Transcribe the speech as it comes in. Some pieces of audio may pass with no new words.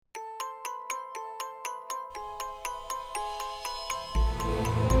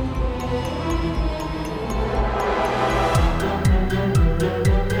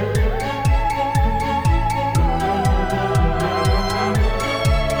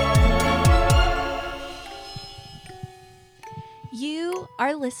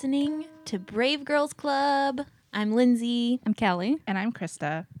are listening to Brave Girls Club. I'm Lindsay. I'm Kelly. And I'm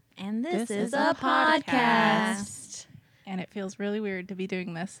Krista. And this is a podcast. And it feels really weird to be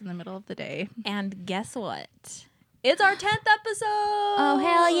doing this in the middle of the day. And guess what? It's our 10th episode. Oh,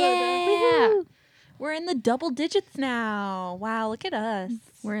 hell yeah. Woo-hoo. We're in the double digits now. Wow, look at us.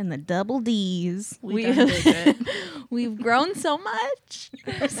 We're in the double D's. We done did it. We've grown so much.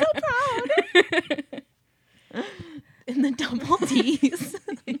 I'm so proud. In the double D's.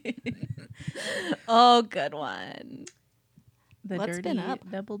 Oh, good one. The Let's dirty spin up.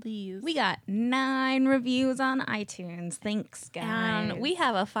 double D's. We got 9 reviews on iTunes. Thanks, guys. And we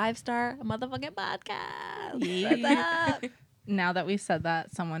have a 5-star motherfucking podcast. Yeah. What's up? Now that we said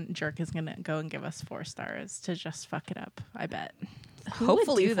that, someone jerk is going to go and give us 4 stars to just fuck it up, I bet.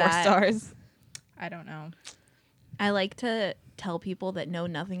 Hopefully do 4 that? stars. I don't know. I like to tell people that know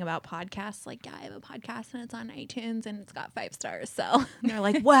nothing about podcasts, like, yeah, I have a podcast and it's on iTunes and it's got 5 stars. So and they're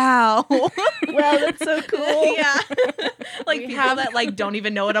like, wow. Wow, that's so cool. Yeah. Like We people have- that like don't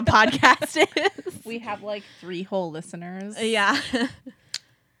even know what a podcast is. We have like 3 whole listeners. Yeah.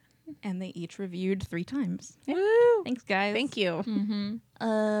 And they each reviewed 3 times. Woo. Thanks, guys. Thank you. Mm-hmm.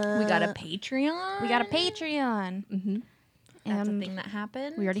 We We got a Patreon. We got a Patreon. Mm-hmm. That's a And thing that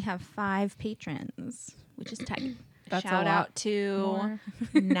happened. we already have 5 patrons, which is tight. That's Shout a lot out to more.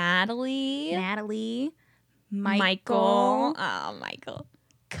 Natalie, Natalie, Michael, oh, Michael,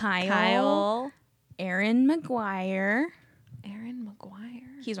 Kyle, Aaron McGuire. Aaron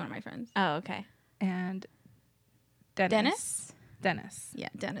McGuire. He's one of my friends. Oh, okay. And Dennis? Dennis. Yeah,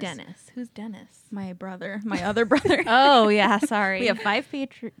 Dennis. Dennis. Who's Dennis? My brother. My other brother. Oh, yeah. Sorry. We have 5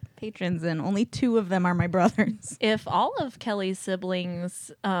 patrons, and only 2 of them are my brothers. If all of Kelly's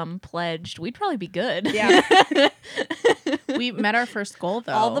siblings pledged, we'd probably be good. Yeah. We met our first goal,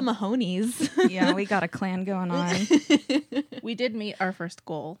 though. All the Mahonies. Yeah, we got a clan going on. We did meet our first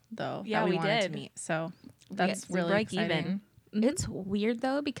goal, though. Yeah, that we wanted did. to meet. So We that's get- we really break exciting. even. Mhm. It's weird,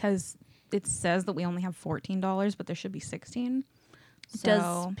 though, because it says that we only have $14, but there should be 16. Does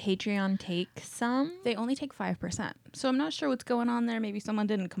So Patreon take some? they only take 5%. So I'm not sure what's going on there. Maybe someone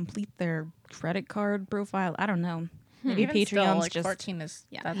didn't complete their credit card profile. I don't know. Maybe Even Patreon's still, like just 14 is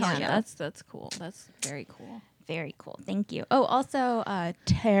Yeah. that's Yeah, yeah. that's cool. That's very cool. very cool. Thank you. Oh, also,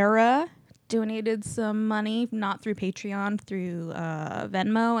 Tara donated some money, not through Patreon, through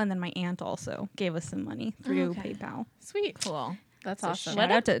Venmo, and then my aunt also gave us some money through Okay. PayPal. sweet. Cool. That's So awesome.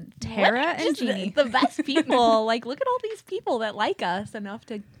 shout out to Tara and Just Jeannie. the best people. Like, look at all these people that like us enough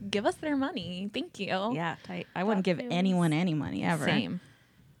to give us their money. Thank you. Yeah, tight. I wouldn't give feels- anyone any money ever. Same.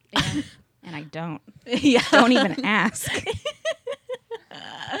 Yeah. And I don't. Yeah. Don't even ask.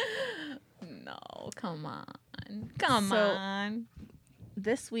 No, come on. Come So- on.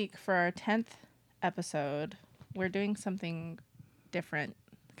 This week for our 10th episode, we're doing something different,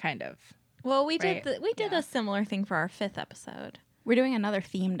 kind of. Well, we Right. did Yeah. a similar thing for our 5th episode. We're doing another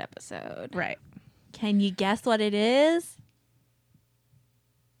themed episode. Right. Can you guess what it is?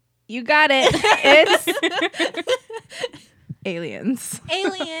 You got it. It's aliens.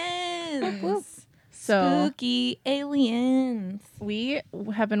 Aliens. So Spooky aliens. we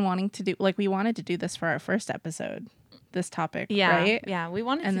have been wanting to do, like, we wanted to do this for our first episode, this topic, Yeah. right? Yeah. We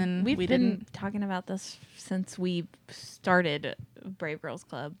wanted And to, then we've we been didn't. talking about this since we started Brave Girls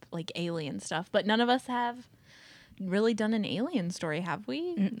Club, like alien stuff, but none of us have really done an alien story, have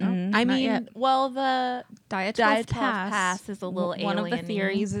we? Mm-mm. I Not mean, yet. well, the Diet Diet 12 Pass is a little One of the alien-y.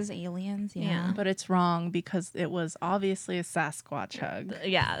 theories is aliens. Yeah. Yeah. But it's wrong because it was obviously a Sasquatch hug.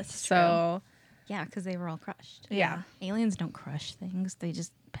 yeah, that's So, Yeah, because they were all crushed. true. yeah. Aliens don't crush things; they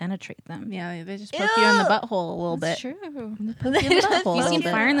just penetrate them. Yeah, they just poke you in the Ew. butthole a little That's bit. true. Poke you in the butthole If a you little see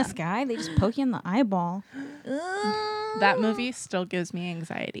bit. fire in the sky, they just poke you in the eyeball. That movie still gives me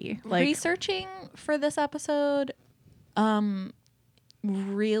anxiety. Like, Researching for this episode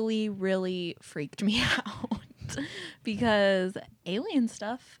really freaked me out because alien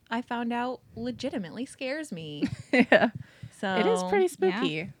stuff I found out legitimately scares me. yeah, So it is pretty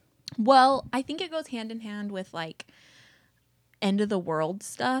spooky. well, I think it goes hand in hand with like end of the world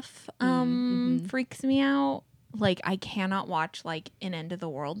stuff freaks me out. Like I cannot watch like an end of the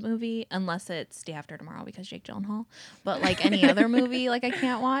world movie unless it's Day After Tomorrow because Jake Gyllenhaal. But like any other movie like I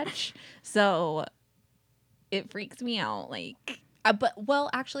can't watch. So it freaks me out like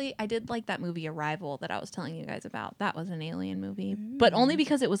actually I did like that movie Arrival that I was telling you guys about. That was an alien movie, but only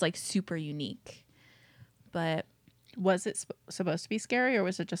because it was like super unique. But Was it supposed to be scary, or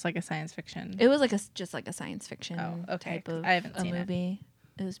was it just like a science fiction? it was like just like a science fiction Oh, okay, type of I haven't a seen it. movie.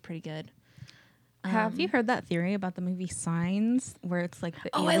 It was pretty good. Have you heard that theory about the movie Signs, where it's like the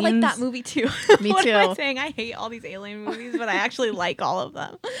Oh, aliens? I like that movie too. Me What am I too. saying? I hate all these alien movies, but I actually like all of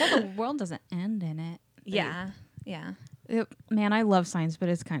them. Well, the world doesn't end in it. Yeah. Man, I love Signs, but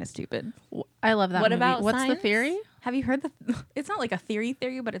it's kind of stupid. I love that What movie. about What's the Signs? theory? Have you heard the? It's not like a theory,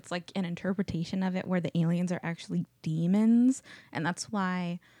 but it's like an interpretation of it where the aliens are actually demons, and that's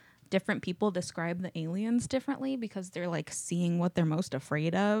why different people describe the aliens differently because they're like seeing what they're most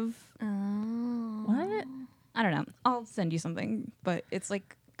afraid of. Oh. What? I don't know. I'll send you something, but it's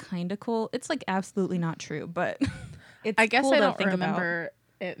like kind of cool. It's like absolutely not true, but it's. I guess cool I to don't think remember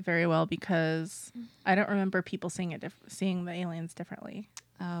it very well because I don't remember people seeing it seeing the aliens differently.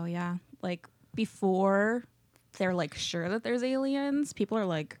 Oh yeah, like before they're like sure that there's aliens, people are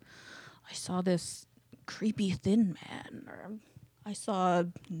like, I saw this creepy thin man, or I saw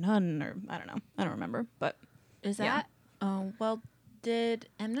none, or I don't know. I don't remember, but Is Yeah. that? Oh, well, did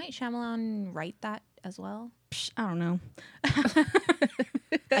M. Night Shyamalan write that as well? I don't know.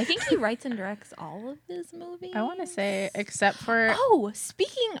 I think he writes and directs all of his movies. I want to say, except for Oh,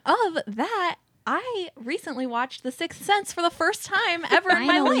 speaking of that, I recently watched The Sixth Sense for the first time ever in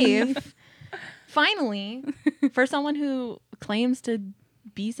my Finally. life. Finally, for someone who claims to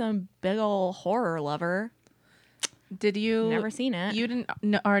be some big ol' horror lover, did you never seen it. You didn't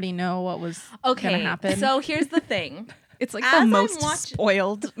already know what was Okay, gonna happen? so here's the thing. It's like As the I'm most watch-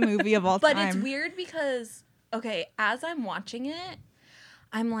 spoiled movie of all But time. it's weird because, okay, as I'm watching it,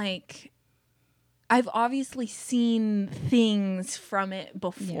 I'm like, I've obviously seen things from it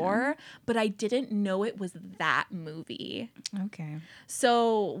before, but I didn't know it was that movie. Okay.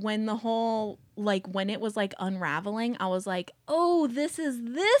 So when the whole, like, when it was like unraveling, I was like, oh, this is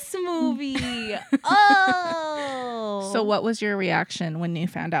this movie. Oh. So what was your reaction when you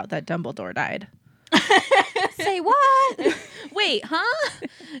found out that Dumbledore died? Say what? Wait, huh?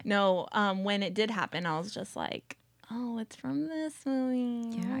 No, when it did happen, I was just like, oh, it's from this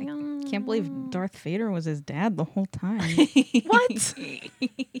movie. Yeah, I Oh. can't believe Darth Vader was his dad the whole time. What?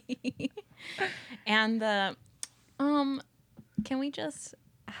 And the can we just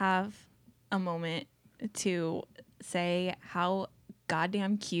have a moment to say how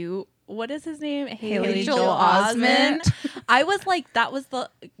goddamn cute, what is his name? Haley Joel Osment. I was like,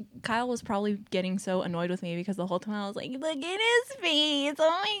 Kyle was probably getting so annoyed with me because the whole time I was like, look at his face. Oh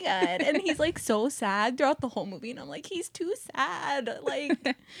my God. And he's like so sad throughout the whole movie. And I'm like, he's too sad. Like,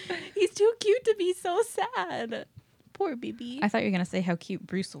 he's too cute to be so sad. Poor baby. I thought you were gonna say how cute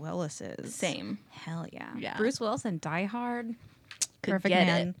Bruce Willis is. Same. Hell yeah. Yeah. Bruce Willis and Die Hard. Could Perfect get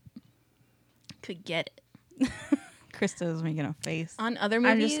man. Could get it. Krista is making a face. On other I'm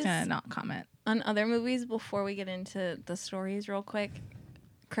movies, just gonna not comment. on other movies, before we get into the stories real quick,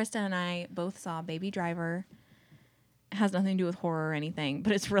 Krista and I both saw Baby Driver. It has nothing to do with horror or anything,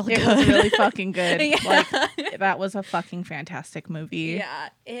 but it's really It good. was really fucking good. Yeah. Like that was a fucking fantastic movie. Yeah,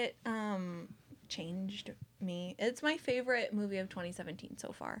 it changed me. It's my favorite movie of 2017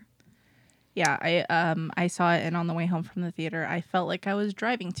 so far. Yeah, I saw it, and on the way home from the theater, I felt like I was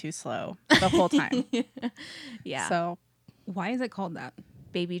driving too slow the whole time. Yeah. So, Why is it called that?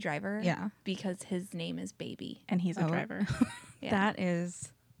 Baby Driver. Yeah. Because his name is Baby. and he's a Oh. driver. Yeah.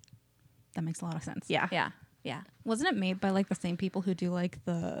 That makes a lot of sense. Yeah. Yeah. Wasn't it made by like the same people who do like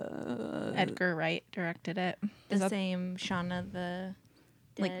the Edgar Wright directed it. The Is that- same Shauna the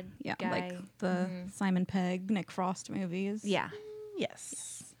like Dead yeah, guy. like the Simon Pegg, Nick Frost movies? Yeah.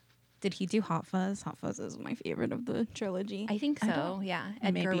 Yes. Did he do Hot Fuzz? Hot Fuzz is my favorite of the trilogy. I think so. Yeah.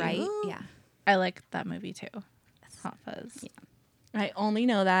 Edgar maybe. Wright. Yeah. I like that movie too. Hot Fuzz. Yeah. I only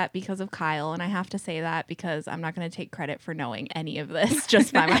know that because of Kyle, and I have to say that because I'm not going to take credit for knowing any of this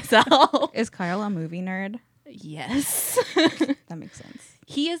just by myself. Is Kyle a movie nerd? Yes. That makes sense.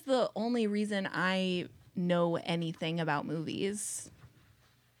 He is the only reason I know anything about movies.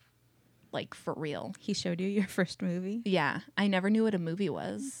 Like, for real. He showed you your first movie. Yeah. I never knew what a movie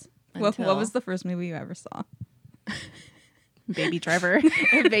was. What until- was the first movie you ever saw? Baby Driver.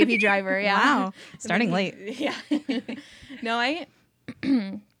 Baby Driver? Yeah. Wow, starting late. Yeah. No, I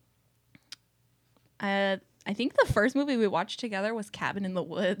think the first movie we watched together was Cabin in the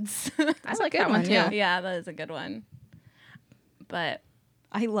Woods. I like good that one one, too. yeah. Yeah, that is a good one. But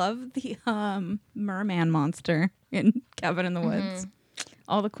I love the merman monster in Cabin in the Woods.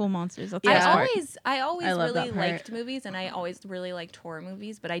 All the cool monsters. That's the best part. I always I love really that part. liked movies, and I always really liked horror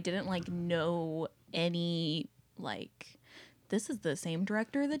movies, but I didn't like know any like this is the same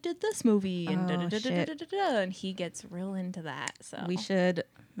director that did this movie and Oh, shit. and he gets real into that. So We should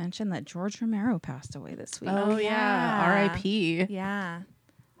mention that George Romero passed away this week. Oh, yeah. yeah. R.I.P. yeah,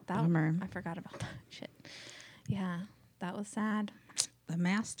 that Bummer. I forgot about that shit. Yeah, that was sad. The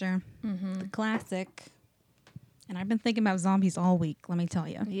master. The classic. And I've been thinking about zombies all week, let me tell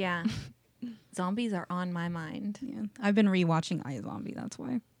you. Yeah. Zombies are on my mind. Yeah. I've been rewatching iZombie, that's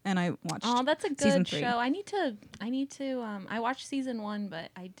why. And I watched Oh, that's a season good 3. show. I need to I watched season 1, but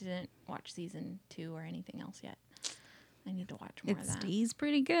I didn't watch season 2 or anything else yet. I need to watch more of It that. stays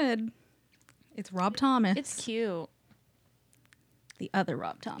pretty good. It's Rob Thomas. It's cute. The other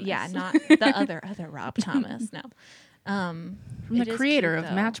Rob Thomas. Yeah, not the other Rob Thomas. No. From the creator of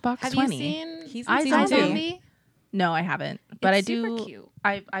Matchbox Have 20. you seen He's in season 2. iZombie? No, I haven't. But It's I super do. cute.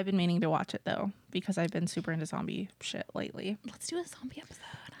 I've been meaning to watch it though because I've been super into zombie shit lately. Let's do a zombie episode.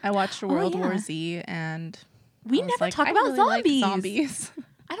 I watched World yeah. War Z and We I was never like, talk I about really like zombies. zombies.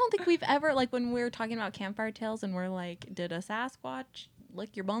 I don't think we've ever, like, when we were talking about campfire tales and we're like, did a Sasquatch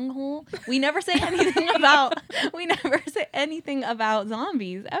lick your bunghole? We never say anything about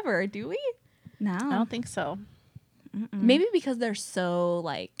zombies ever, do we? No. I don't think so. Maybe because they're so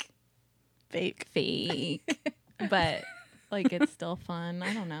like Fake. but like it's still fun.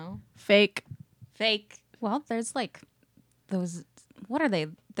 I don't know. Fake. Fake. Well, there's like those, what are they?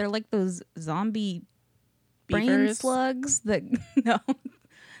 They're like those zombie brain Beavers. slugs that, no.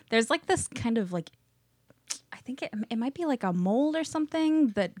 There's like this kind of like, I think it might be like a mold or something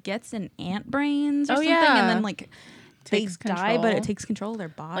that gets in ant brains or something. yeah. And then like Takes they die, but it control. takes control of their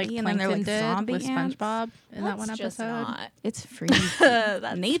body. Like and then they're like Plankton did zombie with ants. SpongeBob in that one Let's just episode. not. It's freaky.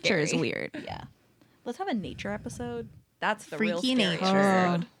 That's Nature is scary. weird. Yeah. Let's have a nature episode. That's the Freaky real scary nature.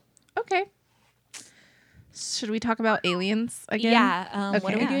 episode. Okay. Should we talk about aliens again? Yeah.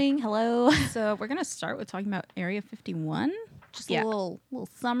 What are we Okay. doing? Hello. So we're gonna start with talking about Area 51. Just Yeah. a little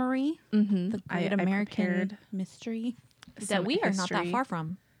summary. Mm-hmm. The Great American Mystery. That we are not that far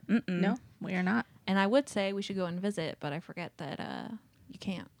from. No, we are not. And I would say we should go and visit, but I forget that you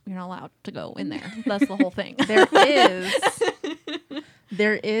can't. You're not allowed to go in there. That's the whole thing.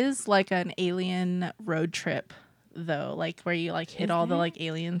 There is like an alien road trip though, like where you like hit all the like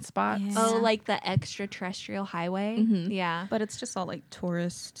alien spots. Yeah. Oh, like the extraterrestrial highway? Mhm. Yeah. But it's just all like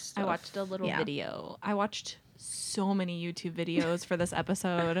tourist stuff. I watched a little Yeah. video. I watched so many YouTube videos for this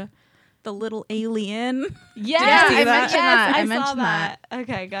episode. the little alien. Yes, Yeah, I mentioned that. I I saw mentioned that.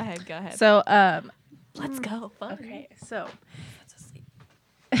 Okay, go ahead. So Let's go. Fun. okay, so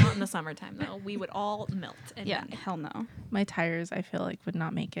Not in the summertime though. We would all melt. And Yeah, die. hell no. my tires I feel like would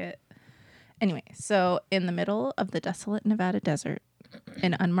not make it. Anyway, so in the middle of the desolate Nevada desert,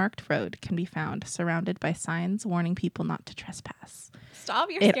 an unmarked road can be found surrounded by signs warning people not to trespass. Stop!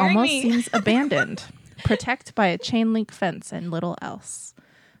 You're It scaring almost me. seems abandoned, protected by a chain link fence and little else.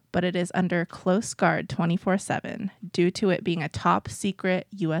 But it is under close guard 24/7 due to it being a top secret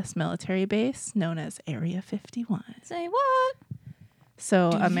U.S. military base known as Area 51. Say what? So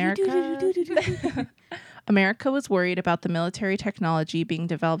America was worried about the military technology being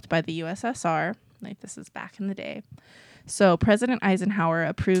developed by the USSR. Like this is back in the day. So President Eisenhower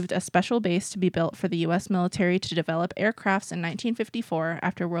approved a special base to be built for the U.S. military to develop aircrafts in 1954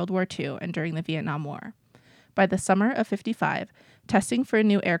 after World War II and during the Vietnam War. By the summer of 55, testing for a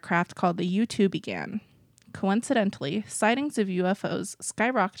new aircraft called the U-2 began. Coincidentally, sightings of UFOs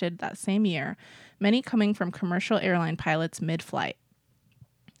skyrocketed that same year, many coming from commercial airline pilots mid-flight.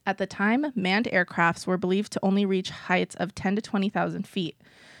 At the time, manned aircrafts were believed to only reach heights of 10 to 20,000 feet.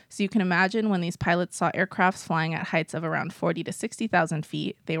 So you can imagine when these pilots saw aircrafts flying at heights of around 40 to 60,000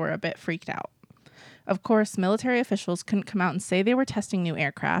 feet, they were a bit freaked out. Of course, military officials couldn't come out and say they were testing new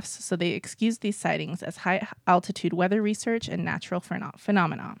aircrafts, so they excused these sightings as high-altitude weather research and natural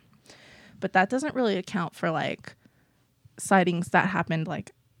phenomena. But that doesn't really account for, like, sightings that happened,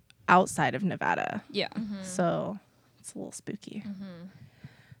 like, outside of Nevada. Yeah. So it's a little spooky.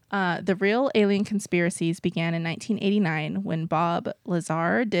 The real alien conspiracies began in 1989 when Bob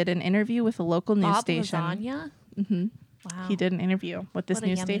Lazar did an interview with a local news station. Lasagna? Mm-hmm. Wow. He did an interview with this What a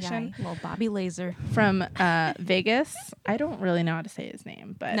news yummy station guy. Little Bobby Laser. from Vegas. I don't really know how to say his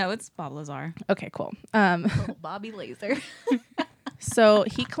name, but No, it's Bob Lazar. okay, cool. Little Bobby Laser. So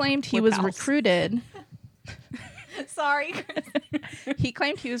he claimed he We're was pals. recruited. Sorry, Chris. He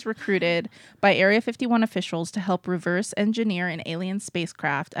claimed he was recruited by Area 51 officials to help reverse engineer an alien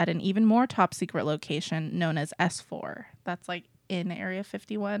spacecraft at an even more top secret location known as S4. That's like in Area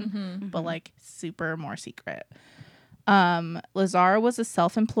 51, but like super more secret. Lazar was a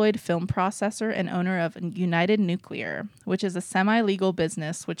self-employed film processor and owner of United Nuclear, which is a semi-legal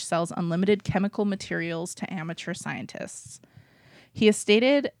business which sells unlimited chemical materials to amateur scientists. He has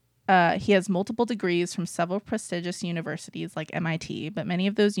stated he has multiple degrees from several prestigious universities like MIT, but many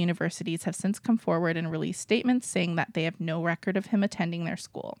of those universities have since come forward and released statements saying that they have no record of him attending their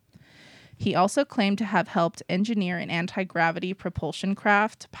school. He also claimed to have helped engineer an anti-gravity propulsion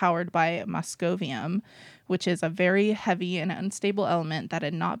craft powered by moscovium, which is a very heavy and unstable element that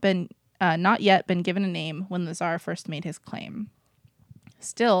had not yet been given a name when the Tsar first made his claim.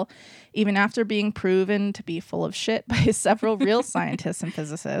 Still, even after being proven to be full of shit by several real scientists and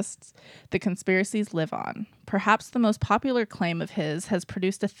physicists, the conspiracies live on. Perhaps the most popular claim of his has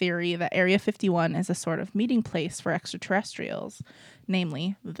produced a theory that Area 51 is a sort of meeting place for extraterrestrials,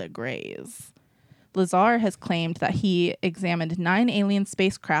 namely the Greys. Lazar has claimed that he examined 9 alien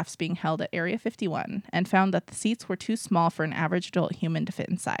spacecrafts being held at Area 51 and found that the seats were too small for an average adult human to fit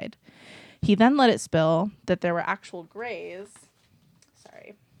inside. He then let it spill that there were actual Greys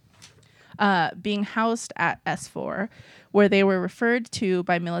being housed at S4, where they were referred to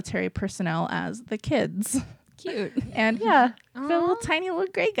by military personnel as the kids. Cute. And yeah, the little tiny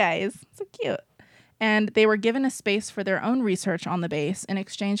little gray guys. So cute. And they were given a space for their own research on the base in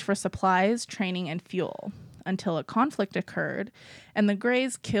exchange for supplies, training, and fuel, until a conflict occurred, and the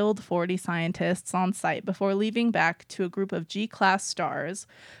Greys killed 40 scientists on site before leaving back to a group of G-class stars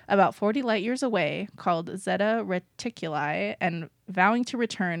about 40 light years away called Zeta Reticuli and vowing to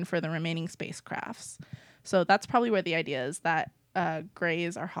return for the remaining spacecrafts. So that's probably where the idea is that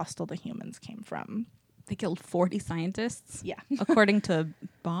Greys are hostile to humans came from. They killed 40 scientists? Yeah. According to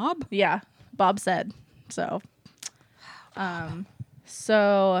Bob? Yeah, Bob said. So,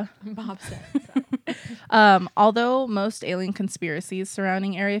 So, Bob said. although most alien conspiracies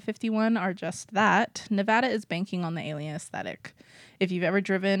surrounding Area 51 are just that, Nevada is banking on the alien aesthetic. If you've ever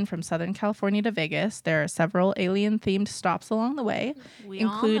driven from Southern California to Vegas, there are several alien-themed stops along the way,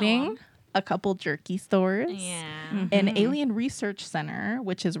 including a couple jerky stores, an alien research center,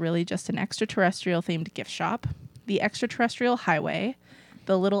 which is really just an extraterrestrial-themed gift shop, the extraterrestrial highway,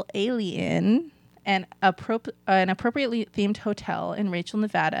 the Little Alien, an appropriately themed hotel in Rachel,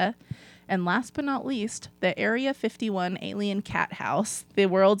 Nevada, and last but not least, the Area 51 Alien Cat House, the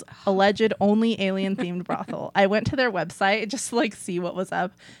world's alleged only alien-themed brothel. I went to their website just to see what was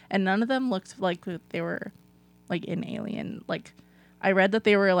up, and none of them looked like they were in alien. I read that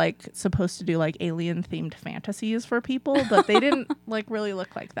they were supposed to do alien-themed fantasies for people, but they didn't really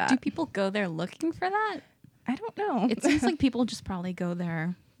look like that. Do people go there looking for that? I don't know. It seems like people just probably go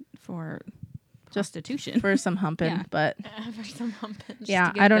there for prostitution. For some humping, Yeah. but For some humping.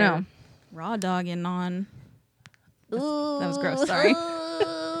 yeah, I don't know. Raw dogging on. That was gross. Sorry.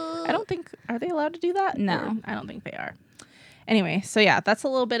 I don't think, are they allowed to do that? No. Or I don't think they are. Anyway, so yeah, that's a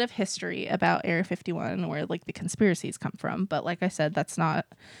little bit of history about Area 51 and where the conspiracies come from. But like I said, that's not,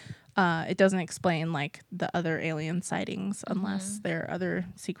 it doesn't explain the other alien sightings unless there are other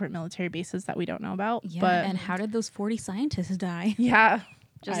secret military bases that we don't know about. Yeah, but and how did those 40 scientists die? yeah,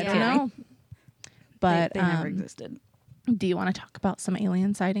 Just I don't kidding. know. But they never existed. do you want to talk about some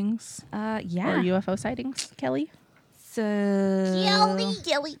alien sightings Yeah. or UFO sightings, Kelly? So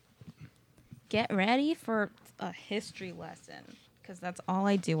get ready for a history lesson, because that's all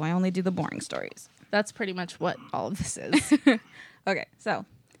I do. I only do the boring stories. That's pretty much what all of this is. Okay, so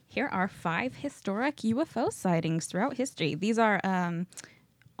here are 5 historic UFO sightings throughout history. These are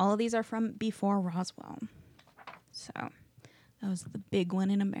all of these are from before Roswell. So that was the big one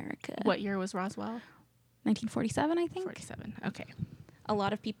in America. What year was Roswell? 1947, I think. 47. Okay. A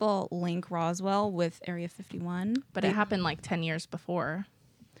lot of people link Roswell with Area 51, But it happened 10 years before.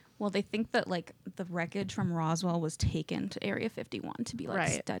 well, they think that the wreckage from Roswell was taken to Area 51 to be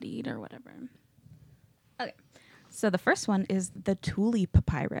Right. studied or whatever. Okay. So the first one is the Thule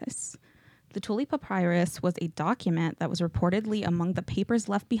Papyrus. The Thule Papyrus was a document that was reportedly among the papers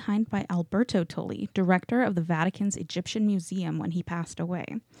left behind by Alberto Thule, director of the Vatican's Egyptian Museum when he passed away.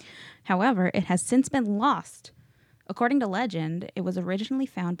 However, it has since been lost. According to legend, it was originally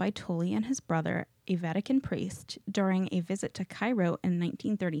found by Thule and his brother, a Vatican priest, during a visit to Cairo in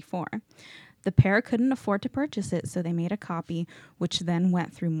 1934. The pair couldn't afford to purchase it, so they made a copy, which then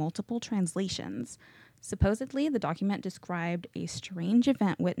went through multiple translations. Supposedly, the document described a strange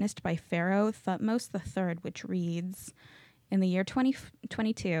event witnessed by Pharaoh Thutmose III, which reads, in the year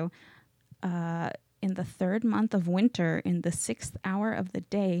 2022, in the 3rd month of winter, in the 6th hour of the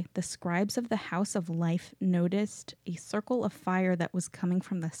day, the scribes of the House of Life noticed a circle of fire that was coming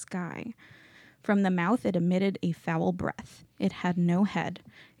from the sky. From the mouth, it emitted a foul breath. It had no head.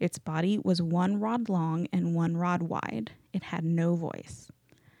 Its body was 1 rod long and 1 rod wide. It had no voice.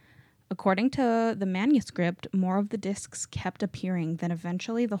 According to the manuscript, more of the discs kept appearing, then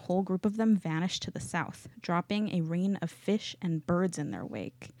eventually the whole group of them vanished to the south, dropping a rain of fish and birds in their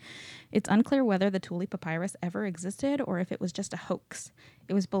wake. It's unclear whether the Thule Papyrus ever existed or if it was just a hoax.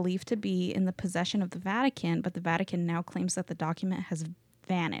 It was believed to be in the possession of the Vatican, but the Vatican now claims that the document has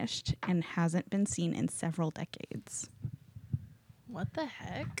vanished and hasn't been seen in several decades. What the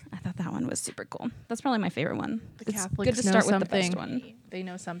heck? I thought that one was super cool. That's probably my favorite one. The It's Catholics good to know start something. with the best one. They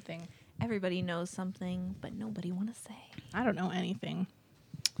know something. Everybody knows something, but nobody want to say. I don't know anything.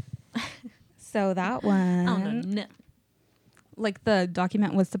 So that one, I don't know. like the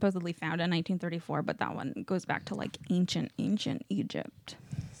document was supposedly found in 1934, but that one goes back to like ancient Egypt.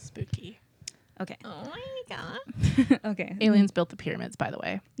 Spooky. Okay. Oh my god. Okay. Aliens built the pyramids, by the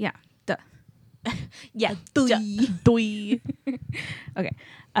way. Yeah. Duh. Yeah. Doi. Okay.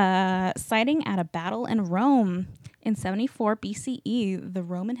 Sighting at a battle in Rome. In 74 BCE, the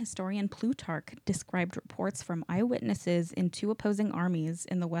Roman historian Plutarch described reports from eyewitnesses in two opposing armies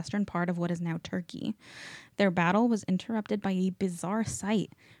in the western part of what is now Turkey. Their battle was interrupted by a bizarre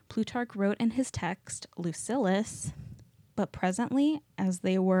sight. Plutarch wrote in his text, Lucilius, but presently, as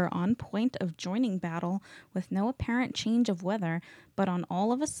they were on point of joining battle with no apparent change of weather, but on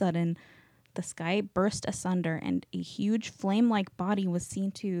all of a sudden, the sky burst asunder, and a huge flame-like body was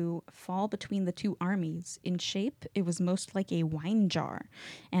seen to fall between the two armies. In shape, it was most like a wine jar,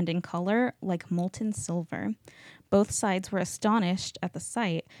 and in color, like molten silver. Both sides were astonished at the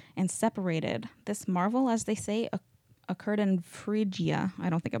sight and separated. This marvel, as they say, occurred in Phrygia, I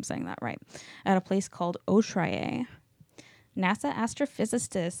don't think I'm saying that right, at a place called Otraie. NASA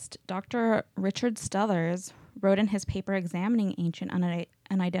astrophysicist Dr. Richard Stuthers wrote in his paper examining ancient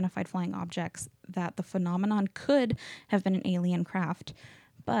unidentified flying objects that the phenomenon could have been an alien craft,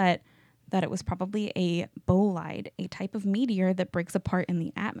 but that it was probably a bolide, a type of meteor that breaks apart in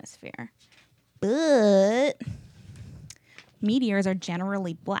the atmosphere. But meteors are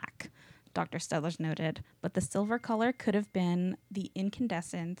generally black, Dr. Stuthers noted, but the silver color could have been the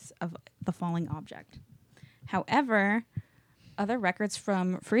incandescence of the falling object. However, other records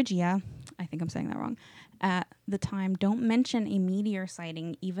from Phrygia, I think I'm saying that wrong, at the time don't mention a meteor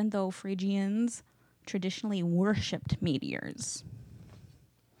sighting, even though Phrygians traditionally worshipped meteors.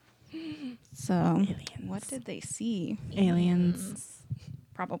 So, Aliens. what did they see? Aliens.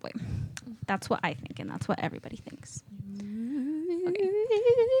 Probably. That's what I think, and that's what everybody thinks. Okay.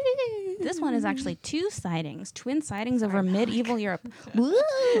 This one is actually two sightings, twin sightings over medieval Europe. Woo!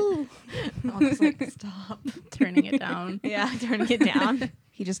 I'll just like stop. Turning it down. Yeah, turning it down.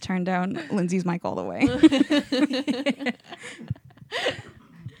 He just turned down Lindsay's mic all the way.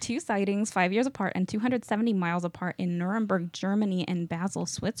 Two sightings, 5 years apart and 270 miles apart in Nuremberg, Germany, and Basel,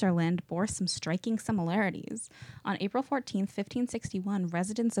 Switzerland, bore some striking similarities. On April 14th, 1561,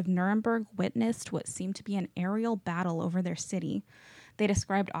 residents of Nuremberg witnessed what seemed to be an aerial battle over their city. They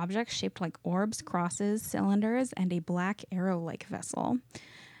described objects shaped like orbs, crosses, cylinders, and a black arrow-like vessel.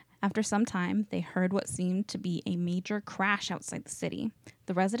 After some time, they heard what seemed to be a major crash outside the city.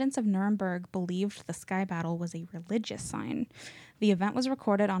 The residents of Nuremberg believed the sky battle was a religious sign. The event was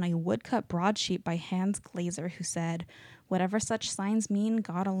recorded on a woodcut broadsheet by Hans Glaser, who said, "Whatever such signs mean,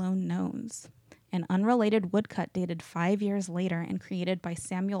 God alone knows." An unrelated woodcut dated 5 years later and created by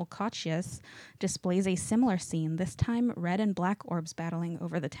Samuel Coccius displays a similar scene, this time red and black orbs battling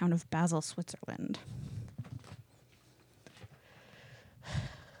over the town of Basel, Switzerland.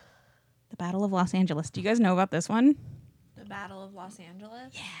 The Battle of Los Angeles. Do you guys know about this one? The Battle of Los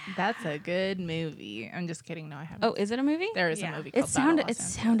Angeles? Yeah. That's a good movie. I'm just kidding. No, I haven't. Oh, is it a movie? There is Yeah. a movie called Battle of Los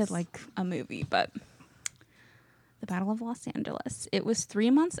Angeles. Sounded like a movie, but the Battle of Los Angeles. It was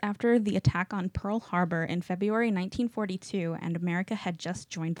 3 months after the attack on Pearl Harbor in February 1942, and America had just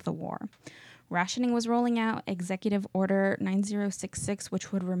joined the war. Rationing was rolling out. Executive Order 9066,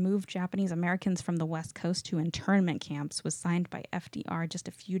 which would remove Japanese Americans from the West Coast to internment camps, was signed by FDR just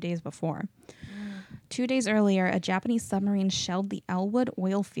a few days before. 2 days earlier, a Japanese submarine shelled the Elwood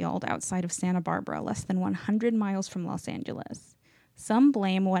oil field outside of Santa Barbara, less than 100 miles from Los Angeles. Some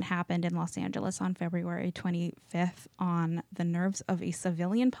blame what happened in Los Angeles on February 25th on the nerves of a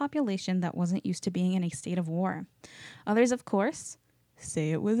civilian population that wasn't used to being in a state of war. Others, of course,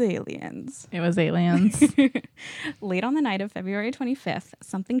 say it was aliens. It was aliens. Late on the night of February 25th,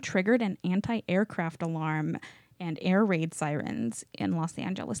 something triggered an anti-aircraft alarm and air raid sirens in Los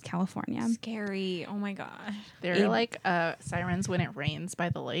Angeles, California. Scary. Oh my gosh. There are like sirens when it rains by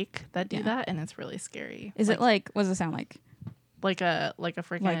the lake that do that, and it's really scary. Is it like, what does it sound like? Like a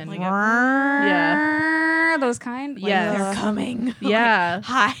freaking yeah, those kind? Like Yes. They're coming. Yeah. Like,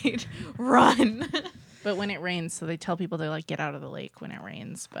 hide. Run. But when it rains, so they tell people to like get out of the lake when it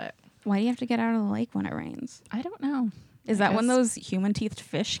rains. But Why do you have to get out of the lake when it rains? I don't know. Is that when those human-teethed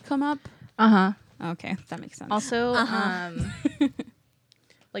fish come up? Uh-huh. Okay, that makes sense. Also,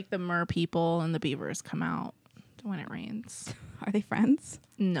 like the mer people and the beavers come out when it rains. Are they friends?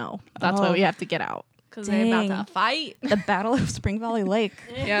 No, that's why we have to get out. Because they're about Dang. to fight. The Battle of Spring Valley Lake.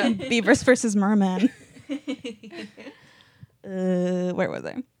 Yeah. Beavers versus mermen. Where was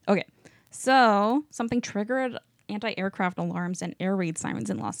I? Okay. So something triggered anti-aircraft alarms and air raid sirens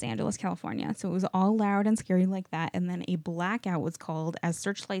in Los Angeles, California. So it was all loud and scary like that. And then a blackout was called as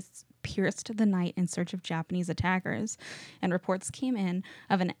searchlights pierced the night in search of Japanese attackers. And reports came in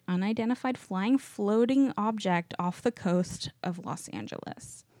of an unidentified flying floating object off the coast of Los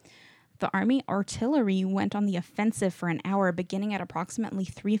Angeles. The Army artillery went on the offensive for an hour beginning at approximately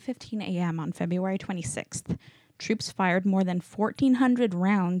 3:15 a.m. on February 26th. Troops fired more than 1,400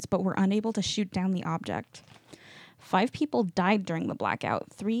 rounds but were unable to shoot down the object. 5 people died during the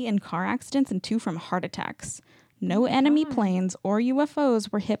blackout, 3 in car accidents and 2 from heart attacks. No enemy planes or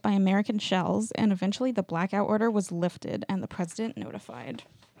UFOs were hit by American shells, and eventually the blackout order was lifted and the president notified.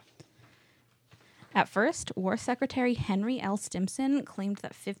 At first, War Secretary Henry L. Stimson claimed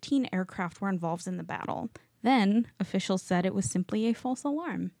that 15 aircraft were involved in the battle. Then, officials said it was simply a false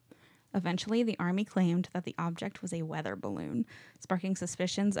alarm. Eventually, the Army claimed that the object was a weather balloon, sparking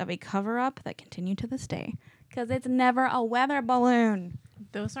suspicions of a cover-up that continued to this day. Because it's never a weather balloon.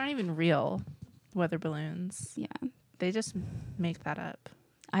 Those aren't even real weather balloons. Yeah. They just make that up.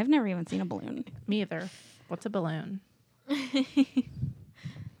 I've never even seen a balloon. Me either. What's a balloon?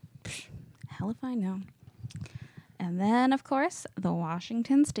 Hell if I know. And then, of course, the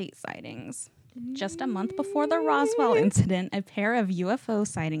Washington State sightings. Just a month before the Roswell incident, a pair of UFO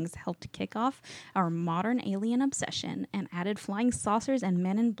sightings helped kick off our modern alien obsession and added flying saucers and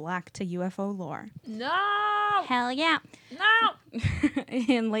men in black to UFO lore. No! Hell yeah. No!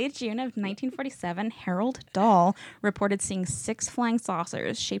 In late June of 1947, Harold Dahl reported seeing 6 flying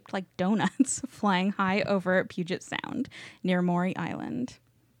saucers shaped like donuts flying high over Puget Sound near Maury Island.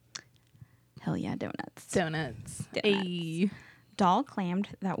 Hell yeah, donuts. Donuts. Donuts. Ayy. Dahl claimed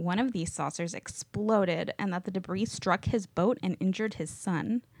that one of these saucers exploded and that the debris struck his boat and injured his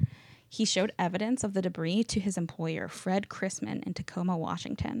son. He showed evidence of the debris to his employer, Fred Chrisman, in Tacoma,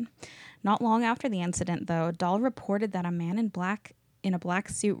 Washington. Not long after the incident, though, Dahl reported that a man in a black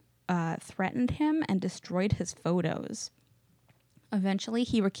suit threatened him and destroyed his photos. Eventually,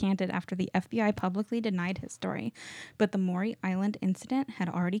 he recanted after the FBI publicly denied his story, but the Maury Island incident had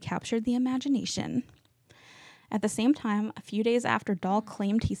already captured the imagination. At the same time, a few days after Dahl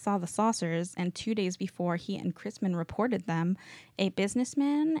claimed he saw the saucers, and 2 days before he and Chrisman reported them, a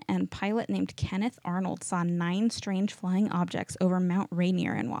businessman and pilot named Kenneth Arnold saw 9 strange flying objects over Mount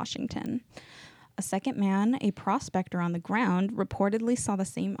Rainier in Washington. A second man, a prospector on the ground, reportedly saw the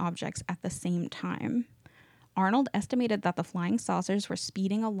same objects at the same time. Arnold estimated that the flying saucers were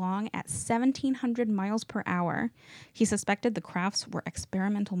speeding along at 1,700 miles per hour. He suspected the crafts were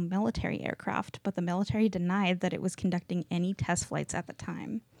experimental military aircraft, but the military denied that it was conducting any test flights at the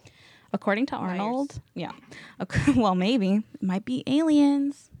time. According to Arnold, well, maybe. It might be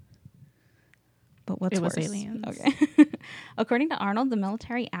aliens. But what's It was worse? aliens. Okay. According to Arnold, the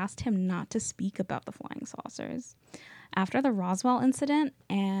military asked him not to speak about the flying saucers. After the Roswell incident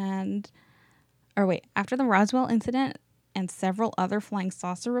and several other flying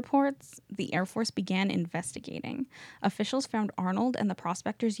saucer reports, the Air Force began investigating. Officials found Arnold and the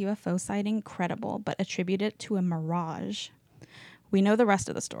prospector's UFO sighting credible, but attributed it to a mirage. We know the rest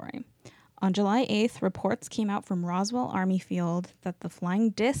of the story. On July 8th, reports came out from Roswell Army Field that a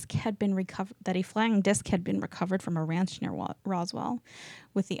flying disc had been recovered from a ranch near Roswell.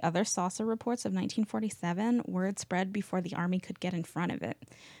 With the other saucer reports of 1947, word spread before the Army could get in front of it.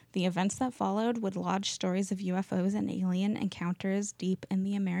 The events that followed would lodge stories of UFOs and alien encounters deep in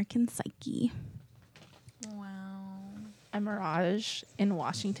the American psyche. Wow. A mirage in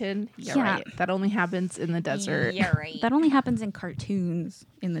Washington. Yeah. Right. That only happens in the desert. Yeah, right. That only happens in cartoons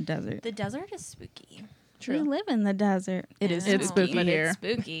in the desert. The desert is spooky. We live in the desert. It is It's spooky but here. It's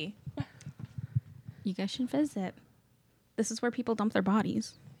spooky. You guys should visit. This is where people dump their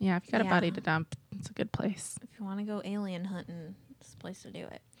bodies. Yeah, if you got a Yeah. body to dump, it's a good place. If you want to go alien hunting, it's a place to do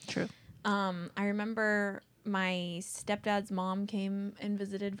it. True. I remember my stepdad's mom came and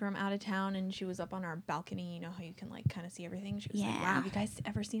visited from out of town, and she was up on our balcony. You know how you can like kind of see everything. She was like, "Wow, have you guys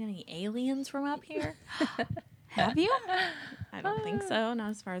ever seen any aliens from up here?" Have you? I don't think so. Not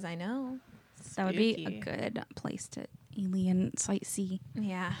as far as I know. That would be a Spooky. good place to alien sightsee.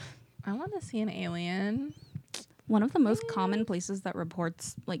 Yeah. I want to see an alien. One of the most common places that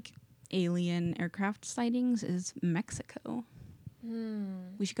reports like alien aircraft sightings is Mexico.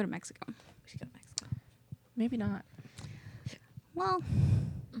 We should go to Mexico. We should go to Mexico. Maybe not. Well,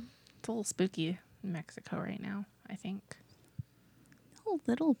 It's a little spooky in Mexico right now, I think. a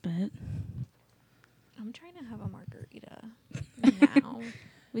little bit. I'm trying to have a margarita now.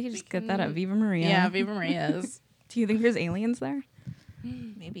 We could just get that at Viva Maria. Yeah, Viva Maria's. Do you think there's aliens there?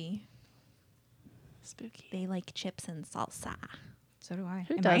 Maybe. Spooky. They like chips and salsa. So do I.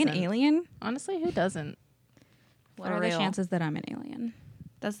 Who Am I an doesn't? alien? Honestly, who doesn't? What For are real. the chances that I'm an alien?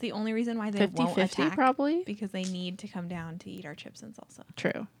 That's the only reason why they won't 50-50 attack. probably. Because they need to come down to eat our chips and salsa.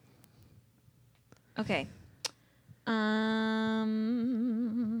 True. Okay. Are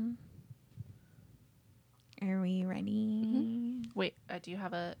we ready? Mm-hmm. Wait, do you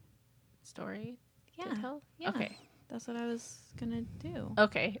have a story Yeah. to tell? Yeah. Okay. That's what I was gonna do.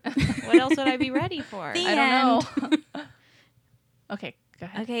 Okay. What else would I be ready for? The I don't know. Okay, go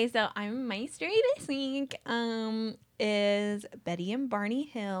ahead. Okay, so my story this week is Betty and Barney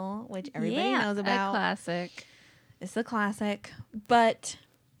Hill, which everybody knows about. A classic. It's a classic, but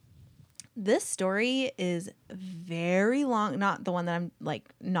this story is very long. Not the one that I'm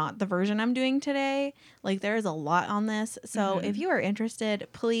not the version I'm doing today. Like, there is a lot on this. So if you are interested,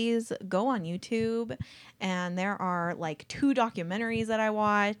 please go on YouTube. And there are 2 documentaries that I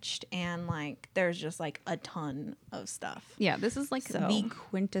watched, and there's just a ton of stuff. Yeah, this is the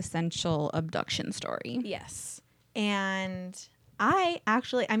quintessential abduction story. Yes. And I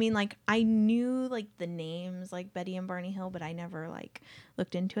actually, I knew the names Betty and Barney Hill, but I never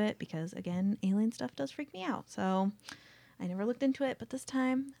looked into it because, again, alien stuff does freak me out. So I never looked into it, but this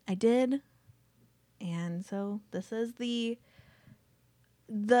time I did. And so this is the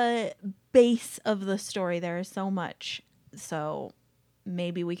base of the story. There is so much. So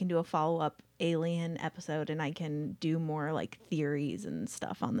maybe we can do a follow-up alien episode and I can do more theories and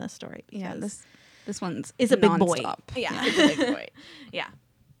stuff on this story. Yeah, this one's is a big boy. Yeah, It's a big boy. Yeah.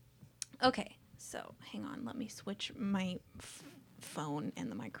 Okay. So hang on. Let me switch my phone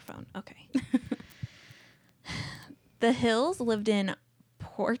and the microphone. Okay. The Hills lived in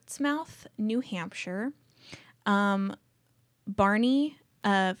Portsmouth, New Hampshire. Barney,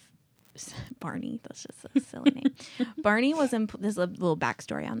 that's just a silly name. Barney was, there's a little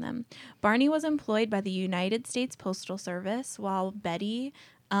backstory on them. Barney was employed by the United States Postal Service, while Betty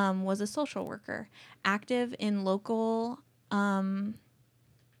was a social worker, active in local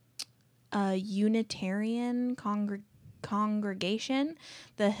Unitarian congregation.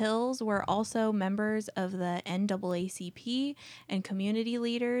 The Hills were also members of the NAACP and community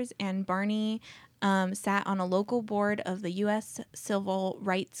leaders, and Barney sat on a local board of the U.S. Civil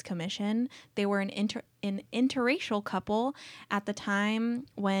Rights Commission. They were an interracial couple at the time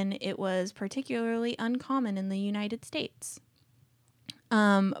when it was particularly uncommon in the United States.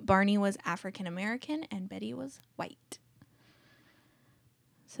 Barney was African American and Betty was white.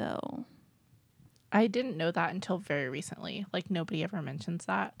 So I didn't know that until very recently. Nobody ever mentions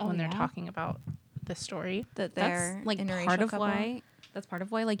that when they're talking about this story. that they're that's interracial part of couple. why. That's part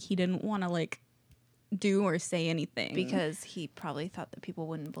of why he didn't want to do or say anything Because he probably thought that people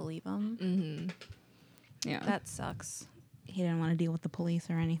wouldn't believe him. Mm-hmm. Yeah, That sucks. he didn't want to deal with the police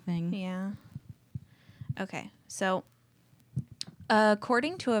or anything. Yeah. Okay. So,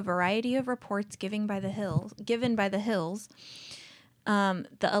 according to a variety of reports given by the Hills,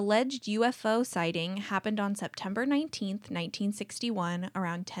 the alleged UFO sighting happened on September 19th, 1961,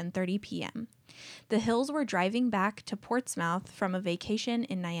 around 10:30 p.m. The Hills were driving back to Portsmouth from a vacation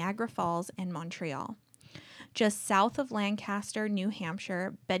in Niagara Falls and Montreal. Just south of Lancaster, New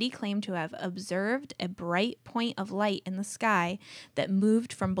Hampshire, Betty claimed to have observed a bright point of light in the sky that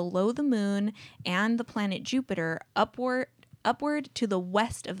moved from below the moon and the planet Jupiter upward to the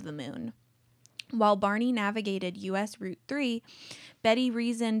west of the moon. While Barney navigated U.S. Route 3, Betty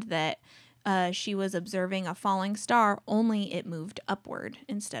reasoned that she was observing a falling star, only it moved upward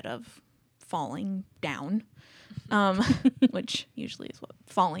instead of falling down, which usually is what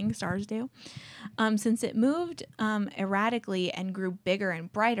falling stars do. Since it moved erratically and grew bigger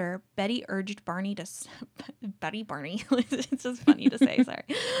and brighter, Betty urged Barney to... Barney. It's just funny to say, sorry.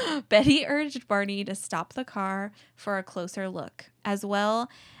 Betty urged Barney to stop the car for a closer look, as well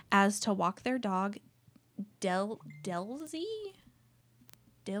as to walk their dog, Delsey?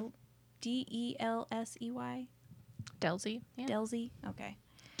 Delsey? Delsey. Yeah. Delsey? Okay.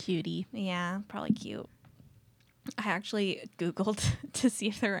 Cutie. Yeah, probably cute. I actually Googled to see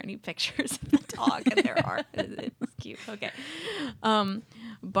if there were any pictures of the dog, and there are. It's cute. Okay.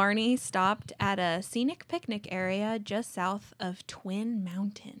 Barney stopped at a scenic picnic area just south of Twin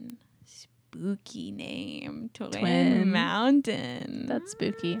Mountain. Spooky name. Twin Mountain. That's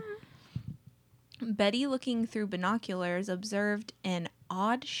spooky. Betty, looking through binoculars, observed an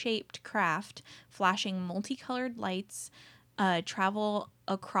odd-shaped craft flashing multicolored lights travel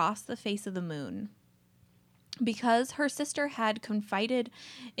across the face of the moon. Because her sister had confided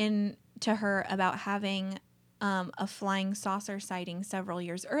to her about having a flying saucer sighting several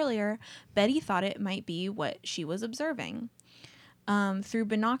years earlier, Betty thought it might be what she was observing. Through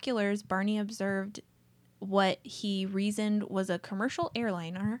binoculars, Barney observed what he reasoned was a commercial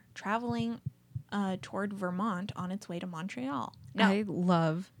airliner traveling toward Vermont on its way to Montreal. No, I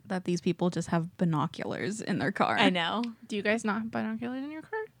love that these people just have binoculars in their car. I know. Do you guys not have binoculars in your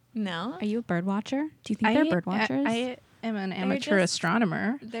car? No, Are you a bird watcher? Do you think they're bird watchers? I am an amateur just-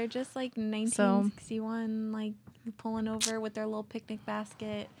 astronomer. they're just like 1961, like pulling over with their little picnic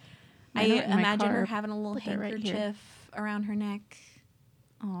basket. I Mine are in my imagine her car, having a little but they're right here. handkerchief around her neck,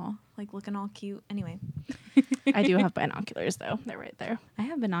 Aw. like looking all cute. Anyway, I do have binoculars, though. They're right there. I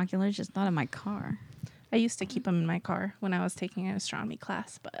have binoculars, just not in my car. I used to keep them in my car when I was taking an astronomy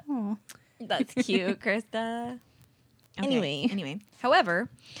class, but Oh. that's cute, Krista. Anyway. Anyway, however,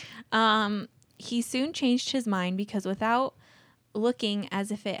 he soon changed his mind because without looking as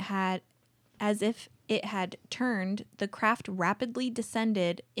if it had turned, the craft rapidly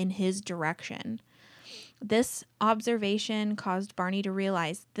descended in his direction. This observation caused Barney to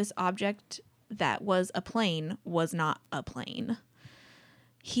realize this object that was a plane was not a plane.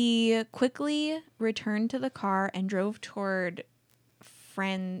 He quickly returned to the car and drove toward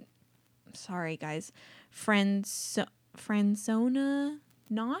Franzona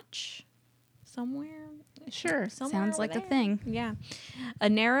Notch? Somewhere Sounds like over a there. thing. Yeah. A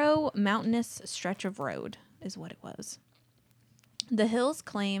narrow, mountainous stretch of road is what it was. The Hills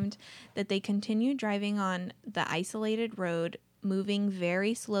claimed that they continued driving on the isolated road, moving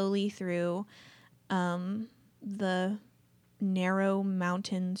very slowly through the narrow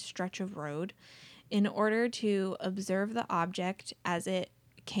mountain stretch of road in order to observe the object as it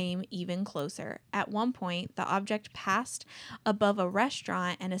came even closer. At one point, the object passed above a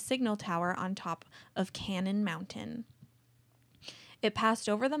restaurant and a signal tower on top of Cannon Mountain. It passed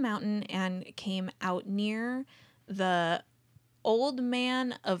over the mountain and came out near the Old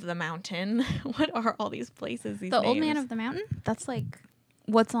Man of the Mountain. What are all these places? These The Old Man names? of the Mountain? That's like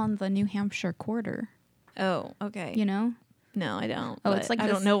what's on the New Hampshire quarter, Oh, okay. you know? No, I don't. Oh, it's but like I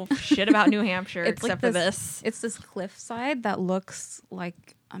this- don't know shit about New Hampshire It's like except for this. It's this cliffside that looks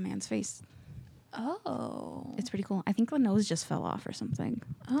like a man's face. Oh. It's pretty cool. I think the nose just fell off or something.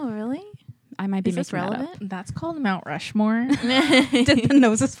 Oh, really? I might be Is this making that up. relevant? that's called Mount Rushmore. Did the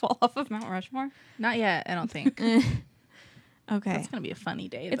noses fall off of Mount Rushmore? Not yet, I don't think. Okay. That's going to be a funny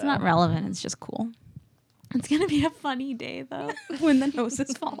day, It's though. not relevant. It's just cool. It's going to be a funny day, though. When the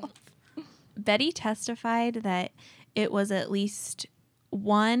noses fall off. Betty testified that it was at least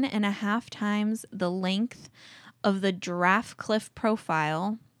 1.5 times the length of the Giraffe Cliff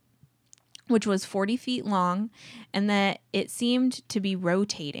profile, which was 40 feet long, and that it seemed to be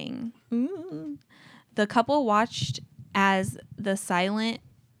rotating. Ooh. The couple watched as the silent,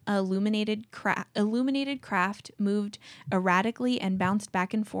 illuminated craft moved erratically and bounced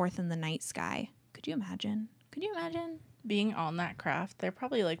back and forth in the night sky. Could you imagine? Could you imagine? Being on that craft, they're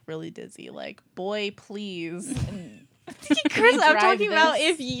probably like really dizzy. Like, boy, please. And Chris, I'm drive talking about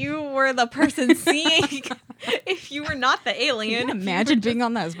this. if you were the person seeing, if you were not the alien. Can you imagine being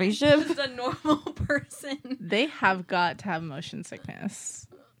on that spaceship? Just a normal person. they have got to have motion sickness.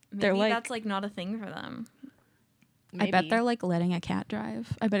 They're Maybe like- that's like not a thing for them. I bet they're like letting a cat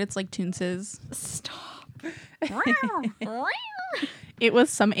drive. I bet it's like Toonces. Stop. It was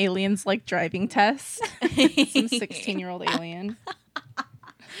some aliens like driving test. Some 16-year-old alien.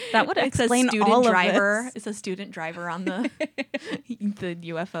 That would It's a explain student all driver. of this. It's a student driver on the the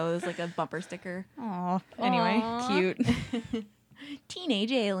UFOs, like a bumper sticker. Aw. Anyway, Cute.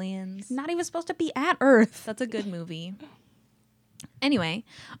 Teenage aliens. Not even supposed to be at Earth. That's a good movie. Anyway,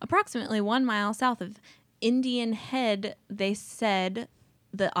 approximately 1 mile south of Indian Head, they said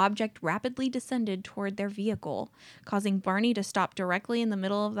the object rapidly descended toward their vehicle, causing Barney to stop directly in the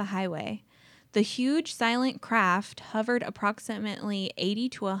middle of the highway. The huge silent craft hovered approximately 80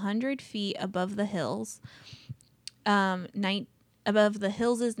 to 100 feet above the hills. Above the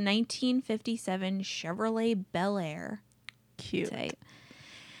hills is 1957 Chevrolet Bel Air. Cute. Say,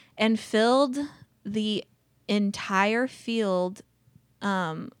 and filled the entire field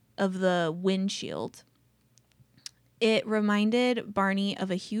of the windshield. It reminded Barney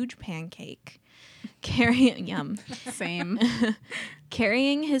of a huge pancake.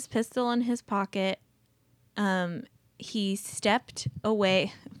 Carrying his pistol in his pocket, he stepped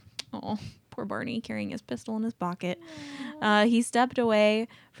away. Oh, poor Barney carrying his pistol in his pocket. He stepped away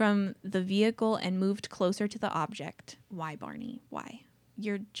from the vehicle and moved closer to the object. Why, Barney? Why?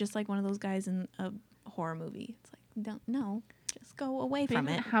 You're just like one of those guys in a horror movie. It's like, no, just go away They from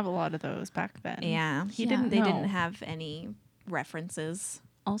didn't it. have a lot of those back then. Yeah, He Yeah. didn't They know. didn't have any references.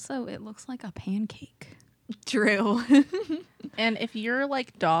 Also, it looks like a pancake. True. And if your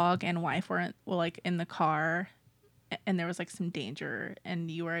like dog and wife were like in the car and there was like some danger and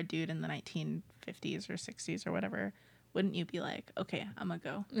you were a dude in the 1950s or 60s or whatever, wouldn't you be like, okay, I'm gonna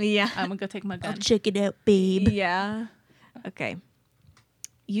go. Yeah. I'm gonna go take my gun. Check it out, babe. Yeah. Okay.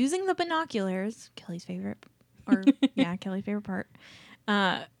 Using the binoculars, Kelly's favorite part.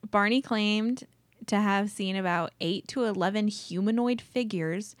 Barney claimed to have seen about 8 to 11 humanoid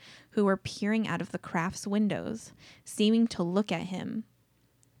figures who were peering out of the craft's windows, seeming to look at him.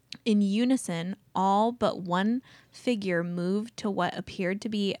 In unison, all but one figure moved to what appeared to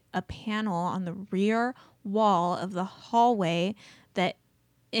be a panel on the rear wall of the hallway that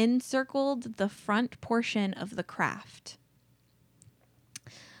encircled the front portion of the craft.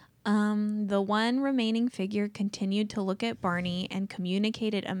 The one remaining figure continued to look at Barney and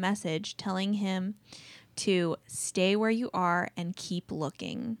communicated a message telling him to stay where you are and keep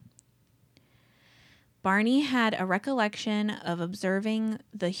looking. Barney had a recollection of observing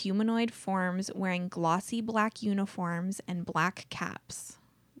the humanoid forms wearing glossy black uniforms and black caps.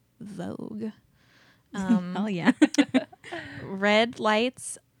 Vogue. Oh, yeah. Red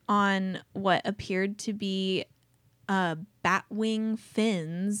lights on what appeared to be batwing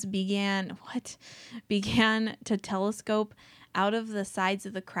fins began to telescope out of the sides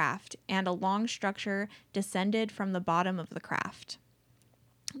of the craft, and a long structure descended from the bottom of the craft.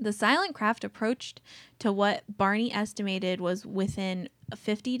 The silent craft approached to what Barney estimated was within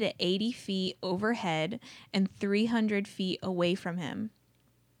 50 to 80 feet overhead and 300 feet away from him.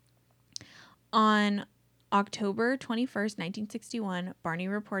 On October 21st, 1961, Barney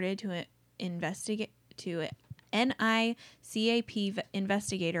reported to NICAP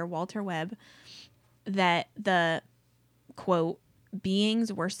investigator Walter Webb that the, quote,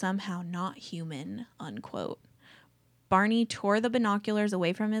 beings were somehow not human, unquote. Barney tore the binoculars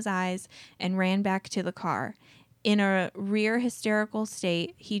away from his eyes and ran back to the car. In a near hysterical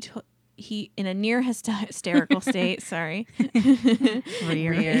state, sorry.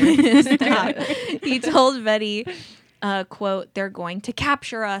 Stop. He told Betty, quote, they're going to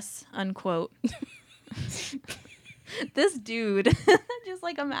capture us, unquote. This dude, just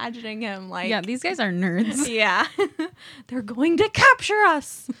like imagining him like, Yeah, these guys are nerds. yeah, they're going to capture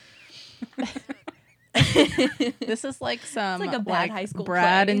us. This is like some It's like a bad high school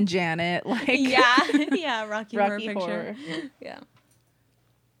Brad play. and Janet, like yeah, Rocky Horror Rocky Picture. Horror.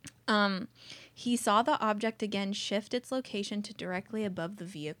 Yeah. He saw the object again shift its location to directly above the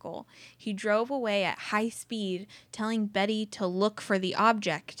vehicle. He drove away at high speed, telling Betty to look for the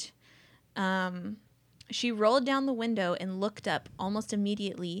object. She rolled down the window and looked up. Almost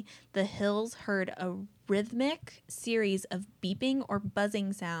immediately, the hills heard a rhythmic series of beeping or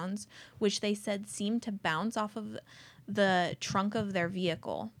buzzing sounds, which they said seemed to bounce off of the trunk of their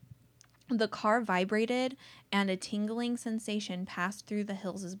vehicle. The car vibrated, and a tingling sensation passed through the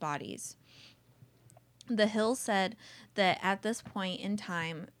Hills' bodies. The Hills said that at this point in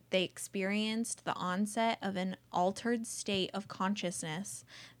time, they experienced the onset of an altered state of consciousness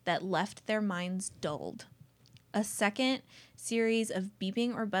that left their minds dulled. A second series of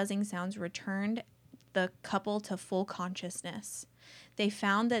beeping or buzzing sounds returned the couple to full consciousness. They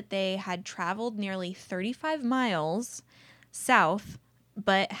found that they had traveled nearly 35 miles south,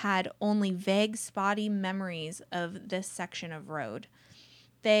 but had only vague, spotty memories of this section of road.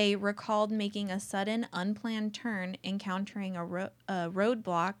 They recalled making a sudden, unplanned turn, encountering a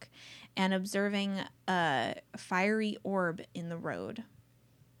roadblock, and observing a fiery orb in the road.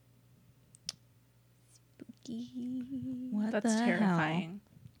 Spooky. What That's the terrifying. hell?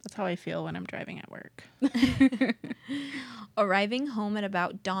 That's how I feel when I'm driving at work. Arriving home at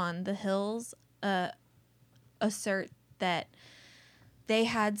about dawn, the Hills assert that they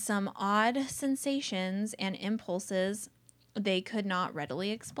had some odd sensations and impulses they could not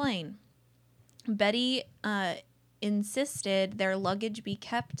readily explain. Betty insisted their luggage be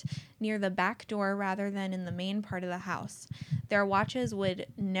kept near the back door rather than in the main part of the house. Their watches would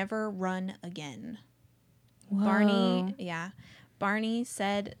never run again. Whoa. Barney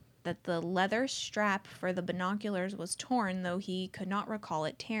said that the leather strap for the binoculars was torn, though he could not recall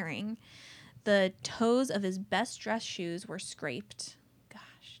it tearing. The toes of his best dress shoes were scraped.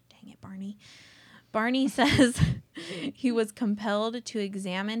 Gosh, dang it, Barney. Barney says he was compelled to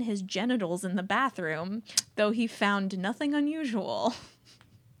examine his genitals in the bathroom, though he found nothing unusual.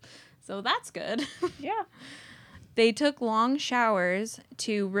 So that's good. Yeah. They took long showers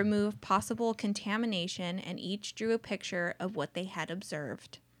to remove possible contamination, and each drew a picture of what they had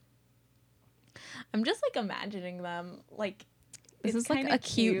observed. I'm just like imagining them like This it's is like kinda a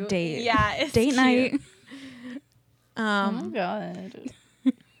cute date. Yeah, it's Date cute. night. Oh my god.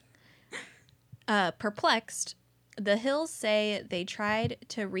 Perplexed, the Hills say they tried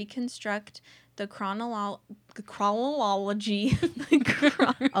to reconstruct the chronology.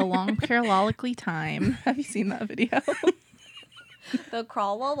 Along parallelically time. Have you seen that video? The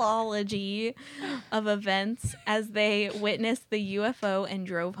chronology of events as they witnessed the UFO and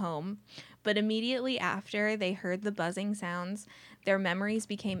drove home. But immediately after they heard the buzzing sounds, their memories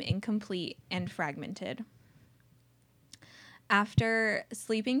became incomplete and fragmented. After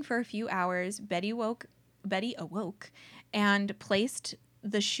sleeping for a few hours, Betty awoke and placed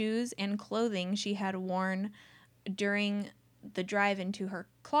the shoes and clothing she had worn during the drive into her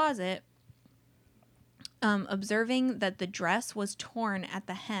closet, observing that the dress was torn at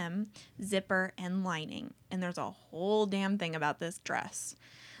the hem, zipper, and lining. And there's a whole damn thing about this dress.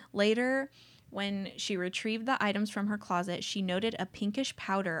 Later, when she retrieved the items from her closet, she noted a pinkish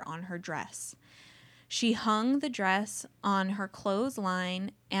powder on her dress. She hung the dress on her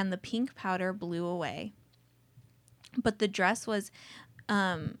clothesline, and the pink powder blew away. But the dress was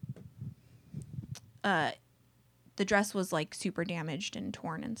like super damaged and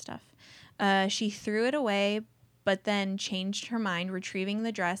torn and stuff. She threw it away, but then changed her mind, retrieving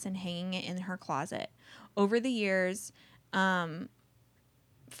the dress and hanging it in her closet. Over the years, 5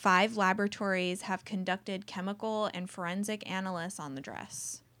 laboratories have conducted chemical and forensic analysis on the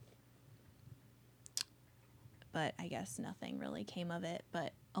dress. But I guess nothing really came of it.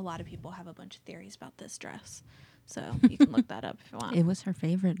 But a lot of people have a bunch of theories about this dress. So you can look that up if you want. It was her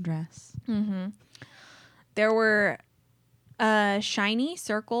favorite dress. Mm-hmm. There were shiny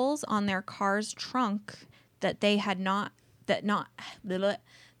circles on their car's trunk that had not been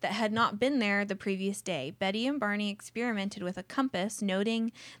there the previous day. Betty and Barney experimented with a compass,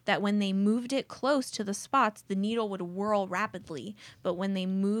 noting that when they moved it close to the spots, the needle would whirl rapidly, but when they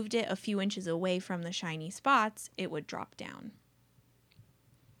moved it a few inches away from the shiny spots, it would drop down.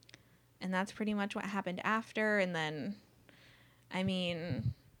 And that's pretty much what happened after. And then, I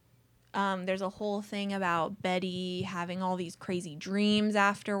mean, there's a whole thing about Betty having all these crazy dreams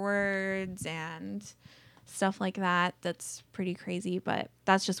afterwards and stuff like that. That's pretty crazy, but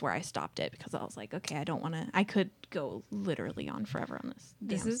that's just where I stopped it because I was like, okay, I don't want to. I could go literally on forever on this.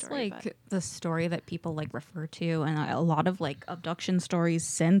 This is story, like the story that people like refer to, and a lot of like abduction stories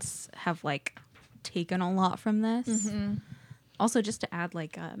since have like taken a lot from this. Mm-hmm. Also, just to add,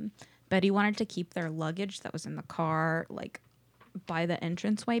 like Betty wanted to keep their luggage that was in the car like by the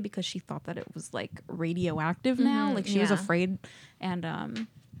entranceway because she thought that it was like radioactive now. Like she was afraid. And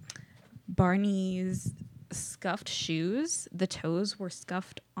Barney's scuffed shoes, the toes were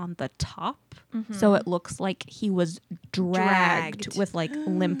scuffed on the top, so it looks like he was dragged with like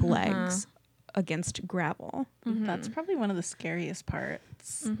limp legs against gravel. That's probably one of the scariest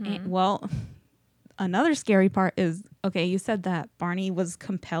parts. And, well, another scary part is, okay, you said that Barney was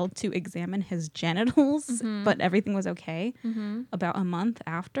compelled to examine his genitals, but everything was okay. About a month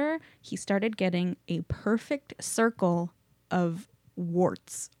after, he started getting a perfect circle of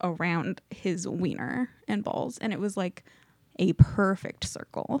warts around his wiener and balls, and it was like a perfect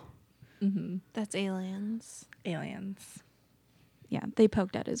circle. That's aliens. Aliens. Yeah, they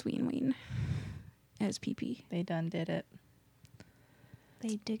poked at his ween as pee-pee. They done did it.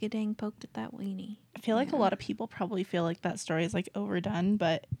 They dig-a-dang poked at that weenie. I feel like a lot of people probably feel like that story is like overdone,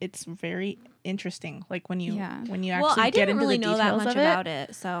 but it's very interesting. Like when you actually get into the details that much of about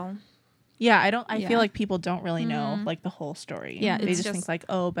it, so yeah, I feel like people don't really know like the whole story. Yeah, they it's just think like,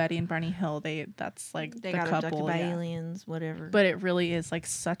 oh, Betty and Barney Hill, that's like they the got couple abducted by aliens, whatever. But it really is like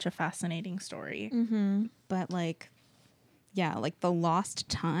such a fascinating story. But like, yeah, like the lost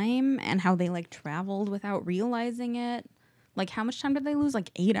time and how they like traveled without realizing it. Like, how much time did they lose? Like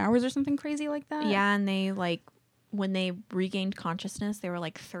 8 hours or something crazy like that? Yeah, and they like when they regained consciousness, they were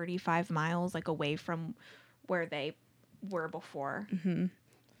like 35 miles like away from where they were before.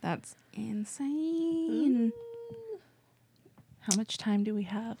 That's insane. How much time do we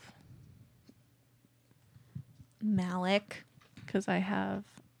have? Malik. Because I have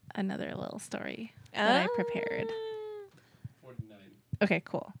another little story that I prepared. 49. Okay,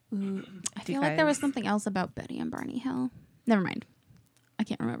 cool. Ooh, I feel like there was something else about Betty and Barney Hill. Never mind. I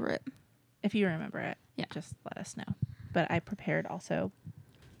can't remember it. If you remember it, yeah, just let us know. But I prepared also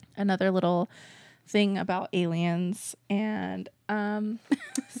another little thing about aliens, and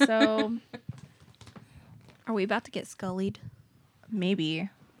so Are we about to get scullied? maybe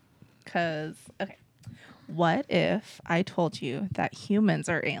because okay, what if I told you that humans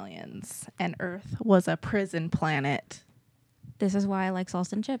are aliens and Earth was a prison planet? This is why I like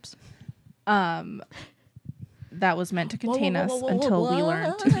salsa and chips. that was meant to contain us until we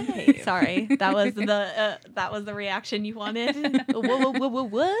learned to behave. Sorry, that was the reaction you wanted.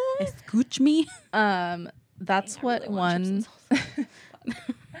 What? Scooch me. That's Dang, I what really want chips and one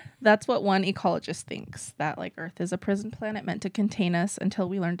that's what one ecologist thinks, that like Earth is a prison planet meant to contain us until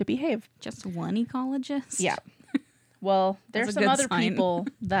we learn to behave. Just one ecologist? Yeah. Well, there's That's a some good other sign. people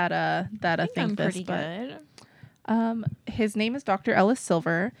that think I'm this, pretty but good. his name is Dr. Ellis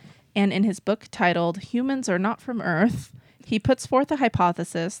Silver, and in his book titled Humans Are Not From Earth, he puts forth a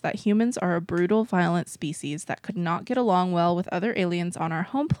hypothesis that humans are a brutal, violent species that could not get along well with other aliens on our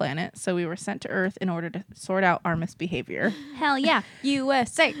home planet, so we were sent to Earth in order to sort out our misbehavior. Hell yeah.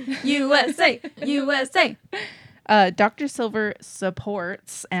 USA. USA. USA. Dr. Silver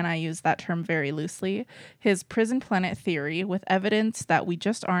supports, and I use that term very loosely, his prison planet theory with evidence that we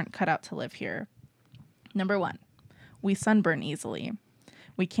just aren't cut out to live here. Number 1, we sunburn easily.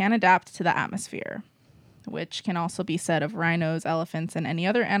 We can't adapt to the atmosphere, which can also be said of rhinos, elephants, and any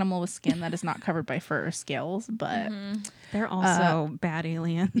other animal with skin that is not covered by fur or scales. But They're also bad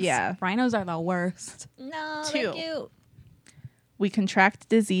aliens. yeah. Rhinos are the worst. No, 2, they're cute. we contract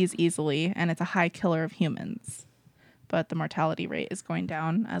disease easily, and it's a high killer of humans. But the mortality rate is going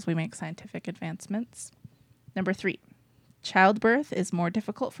down as we make scientific advancements. Number 3, childbirth is more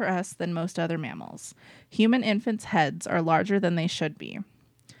difficult for us than most other mammals. Human infants' heads are larger than they should be.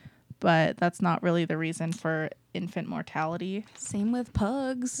 But that's not really the reason for infant mortality. Same with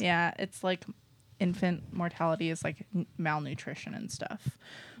pugs. Yeah, it's like infant mortality is like malnutrition and stuff.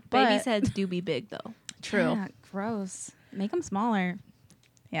 Babies' But heads do be big though. true. Yeah, gross. Make them smaller.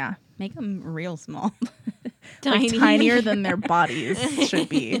 Yeah. Make them real small. Like tinier than their bodies should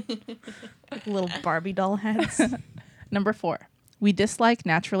be. Like little Barbie doll heads. Number 4, we dislike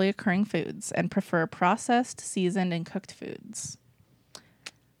naturally occurring foods and prefer processed, seasoned, and cooked foods.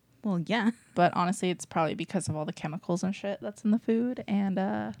 Well, yeah. But honestly, it's probably because of all the chemicals and shit that's in the food.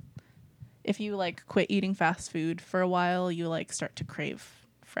 And if you like quit eating fast food for a while, you like start to crave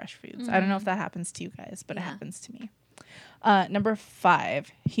fresh foods. I don't know if that happens to you guys, but it happens to me. Number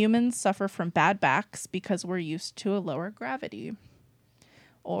 5, humans suffer from bad backs because we're used to a lower gravity.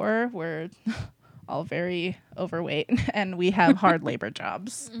 Or we're all very overweight and we have hard labor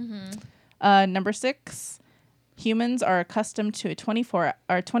jobs. Number 6, humans are accustomed to a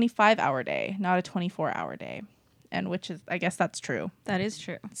 25-hour day, not a 24-hour day. And which is, I guess that's true. That is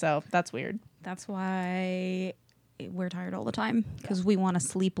true. So that's weird. That's why we're tired all the time. Because we want to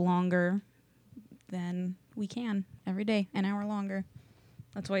sleep longer than we can every day, an hour longer.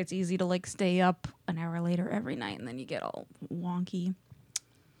 That's why it's easy to like stay up an hour later every night and then you get all wonky.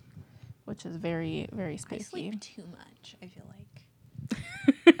 Which is very, very I spooky. sleep too much, I feel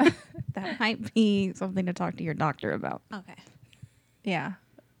like. That might be something to talk to your doctor about. Okay. Yeah.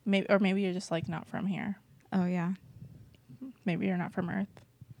 Maybe you're just like not from here. Oh, yeah. Maybe you're not from Earth.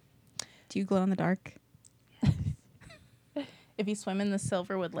 Do you glow in the dark? If you swim in the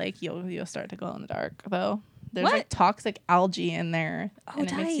Silverwood Lake, you'll start to glow in the dark, though. There's What? like toxic algae in there, Oh,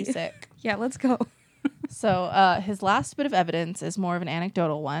 and it makes you tight. sick. Yeah, let's go. So his last bit of evidence is more of an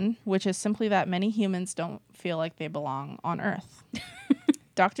anecdotal one, which is simply that many humans don't feel like they belong on Earth.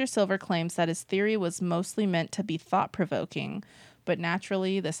 Dr. Silver claims that his theory was mostly meant to be thought-provoking, but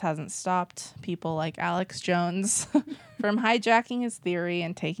naturally this hasn't stopped people like Alex Jones from hijacking his theory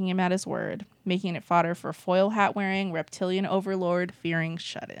and taking him at his word, making it fodder for foil hat-wearing, reptilian overlord fearing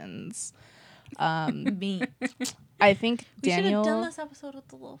shut-ins. Me. I think We should have Daniel... done this episode with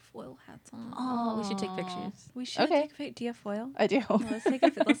the little foil hats on. Oh, we should take pictures. We should Okay. take a pic. Do you have foil? I do. Let's take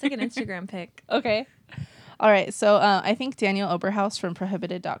an Instagram pic. Okay. All right. So I think Daniel Oberhaus from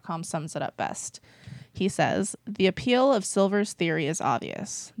Prohibited.com sums it up best. He says, the appeal of Silver's theory is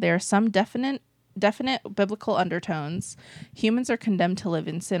obvious. There are some definite biblical undertones. Humans are condemned to live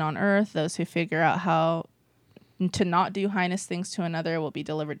in sin on earth. Those who figure out how to not do heinous things to another will be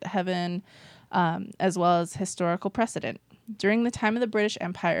delivered to heaven, as well as historical precedent. During the time of the British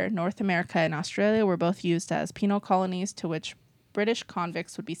Empire, North America and Australia were both used as penal colonies to which British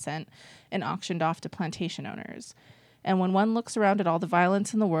convicts would be sent and auctioned off to plantation owners. And when one looks around at all the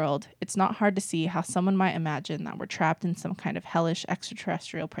violence in the world, it's not hard to see how someone might imagine that we're trapped in some kind of hellish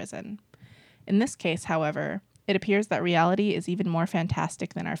extraterrestrial prison. In this case, however, it appears that reality is even more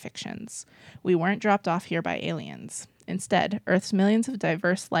fantastic than our fictions. We weren't dropped off here by aliens. Instead, Earth's millions of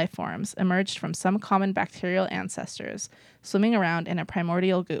diverse life forms emerged from some common bacterial ancestors, swimming around in a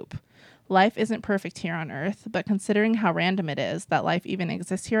primordial goop. Life isn't perfect here on Earth, but considering how random it is that life even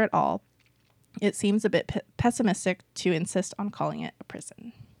exists here at all, it seems a bit pessimistic to insist on calling it a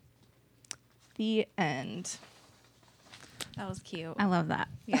prison. The end. That was cute. I love that.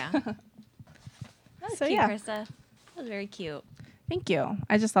 Yeah. So cute, yeah, Krista. That was very cute. thank you.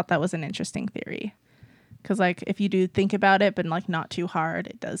 I just thought that was an interesting theory. Because, like, if you do think about it, but, like, not too hard,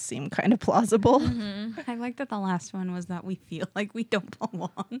 it does seem kind of plausible. I like that the last one was that we feel like we don't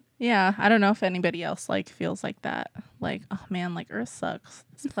belong. Yeah, I don't know if anybody else, like, feels like that. Like, oh, man, like, Earth sucks.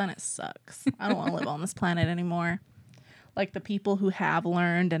 This planet sucks. I don't want to live on this planet anymore. Like, the people who have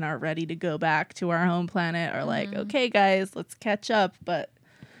learned and are ready to go back to our home planet are like, okay, guys, let's catch up. But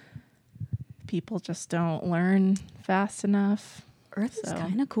people just don't learn fast enough. Earth is So-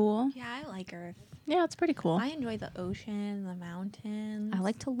 kind of cool. Yeah, I like Earth. Yeah, it's pretty cool. I enjoy the ocean, the mountains. I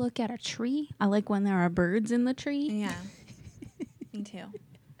like to look at a tree. I like when there are birds in the tree. Yeah. Me too.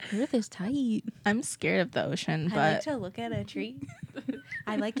 Earth is tight. I'm scared of the ocean, I like but to look at a tree.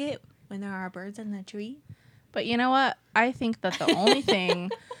 I like it when there are birds in the tree. you know what? I think that the only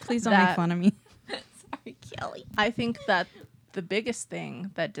thing Please don't make That- fun of me. Sorry, Kelly. I think that the biggest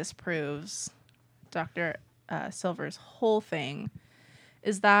thing that disproves Dr. Silver's whole thing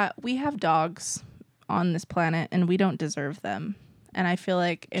is that we have dogs on this planet and we don't deserve them. And I feel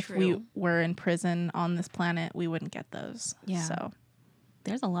like if we True. were in prison on this planet, we wouldn't get those. Yeah. So,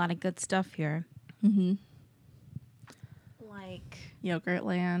 There's a lot of good stuff here. Like,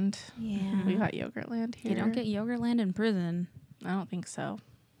 Yogurtland. yeah. We got Yogurtland here. You don't get Yogurtland in prison. I don't think so.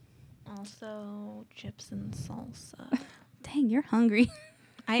 Also, chips and salsa. Dang, you're hungry.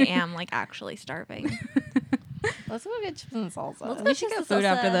 I am, like, actually starving. Let's go get chips and salsa. Let's We should chips get and food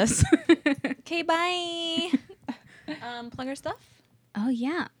after salsa. this. Okay, bye. Plug our stuff. Oh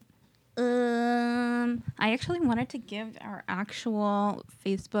yeah. I actually wanted to give our actual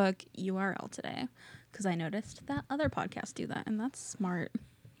Facebook URL today because I noticed that other podcasts do that, and that's smart.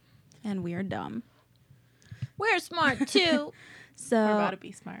 And we are dumb. We're smart, too. So We're about to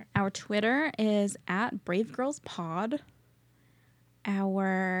be smart. our Twitter is at Brave Girls Pod.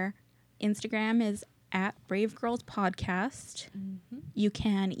 Our Instagram is at Brave Girls Podcast. You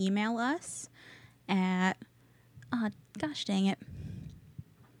can email us at gosh dang it.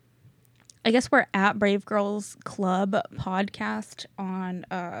 I guess we're at Brave Girls Club Podcast on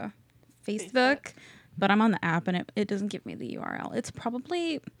Facebook, but I'm on the app and it doesn't give me the URL. It's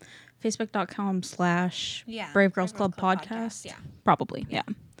probably facebook.com/ Yeah. Brave Girls Club Podcast. Yeah. Probably, yeah.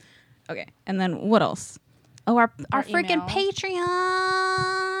 Okay, and then what else? Oh, our Our freaking email.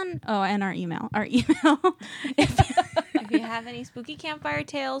 Patreon. Oh, and our email. Our email. If you have any spooky campfire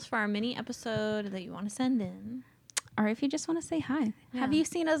tales for our mini episode that you want to send in. Or if you just want to say hi. Have Yeah. you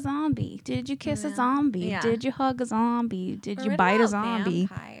seen a zombie? Did you kiss a Yeah. zombie? Yeah. Did you hug a zombie? Did Or you what bite a about zombie?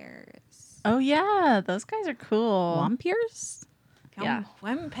 Vampires. Oh, yeah. Those guys are cool. Vampires? Yeah.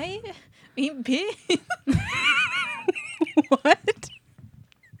 Vampire? What?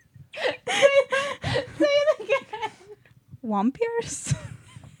 Say it again. Vampires?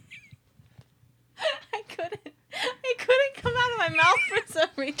 I couldn't come out of my mouth for some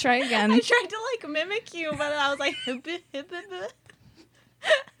reason. Try again. I tried to like mimic you, but I was like,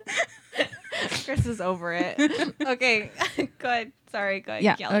 Chris is over it. Okay, go ahead. Sorry, go ahead.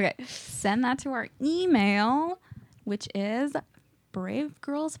 Yeah, Kelly. okay. Send that to our email, which is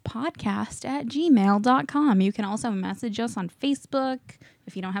bravegirlspodcast@gmail.com. You can also message us on Facebook.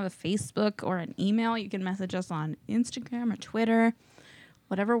 If you don't have a Facebook or an email, you can message us on Instagram or Twitter.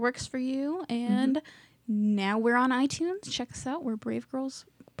 Whatever works for you. And now we're on iTunes. Check us out. We're Brave Girls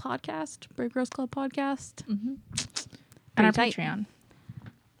Podcast, Brave Girls Club Podcast. And our Pretty tight. Patreon.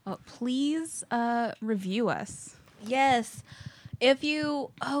 Oh, please review us. Yes. If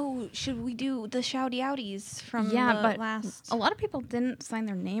you, should we do the shouty outies from the but last? a lot of people didn't sign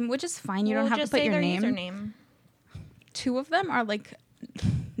their name, which is fine. You don't have to just put say your their name. username. 2 of them are like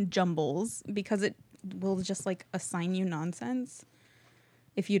jumbles because it will just like assign you nonsense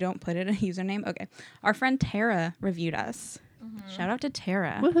if you don't put it in a username. Okay. Our friend Tara reviewed us. Shout out to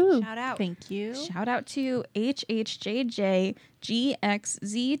Tara. Woohoo. Shout out. Thank you. Shout out to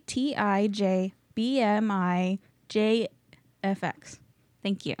HHJJGXZTIJBMIJFX.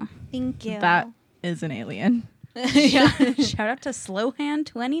 Thank you. Thank you. That is an alien. Shout out to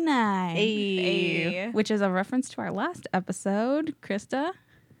Slowhand29. Hey. Which is a reference to our last episode, Krista.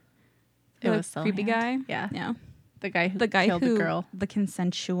 It The was so creepy guy. Yeah. Yeah. The guy who The guy killed who the girl. the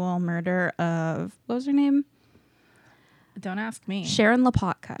consensual murder of what was her name? Don't ask me. Sharon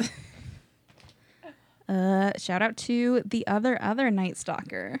Lapotka. Shout out to the other Night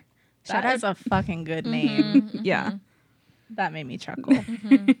Stalker. Shout That out is a fucking good name. yeah. That made me chuckle.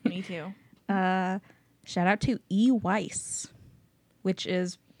 Me too. Shout out to E. Weiss, which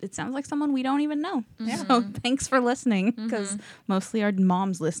is it sounds like someone we don't even know. So thanks for listening because mostly our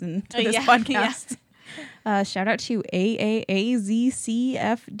moms listen to this Yeah, podcast. Shout out to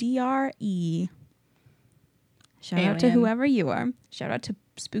AAAZCFDRE. Shout out to whoever you are. Shout out to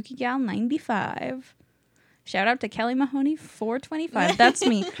Spooky Gal 95. Shout out to Kelly Mahoney 425. That's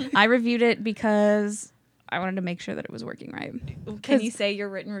me. I reviewed it because I wanted to make sure that it was working right. Can you say your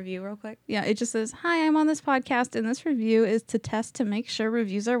written review real quick? Yeah, it just says, "Hi, I'm on this podcast, and this review is to test to make sure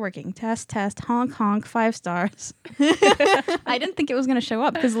reviews are working. Test, honk, honk, 5 stars." I didn't think it was going to show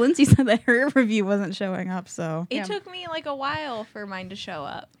up because Lindsay said that her review wasn't showing up. So It took me like a while for mine to show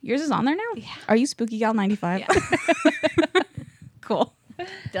up. yours is on there now? Yeah. Are you Spooky Gal 95? Yeah. Cool.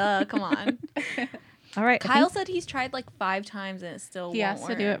 Duh, come on. All right. Kyle said he's tried like 5 times and it still He won't has work.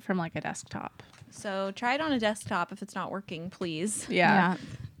 to do it from like a desktop. So try it on a desktop if it's not working, please. Yeah.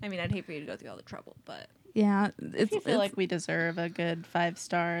 I mean, I'd hate for you to go through all the trouble, but Yeah. If you feel like we deserve a good 5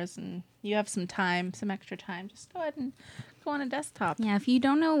 stars and you have some time, some extra time, just go ahead and go on a desktop. Yeah, if you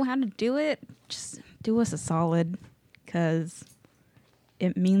don't know how to do it, just do us a solid because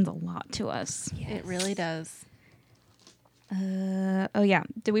it means a lot to us. It really does. Oh, yeah.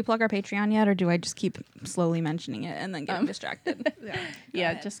 Did we plug our Patreon yet, or do I just keep slowly mentioning it and then getting distracted?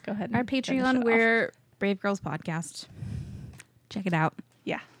 Yeah, just go ahead and Our finish it Patreon, off. we're Brave Girls Podcast. Check it out.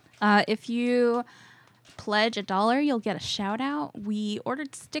 Yeah. If you pledge $1, you'll get a shout out. We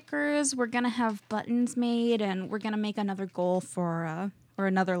ordered stickers. We're going to have buttons made, and we're going to make another goal for, or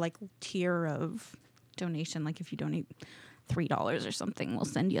another like tier of donation. Like if you donate $3 or something, we'll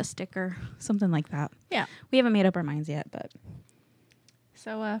send you a sticker, something like that. Yeah. We haven't made up our minds yet, but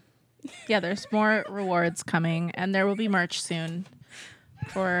So, yeah, there's more rewards coming, and there will be merch soon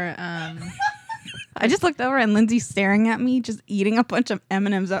for, I just looked over and Lindsay's staring at me, just eating a bunch of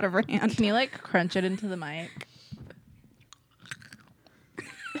M&Ms out of her hand. can you like crunch it into the mic?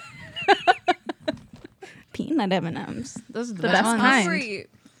 Peanut M&Ms. Those are the, The best best ones. kind. Hungry.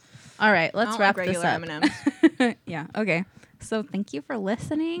 All right, I let's don't wrap like this regular up. M&Ms. Yeah. Okay. So thank you for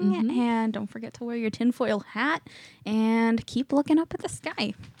listening, and don't forget to wear your tinfoil hat and keep looking up at the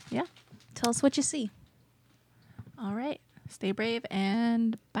sky. Yeah. Tell us what you see. All right. Stay brave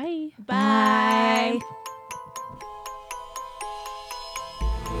and bye. Bye. Bye.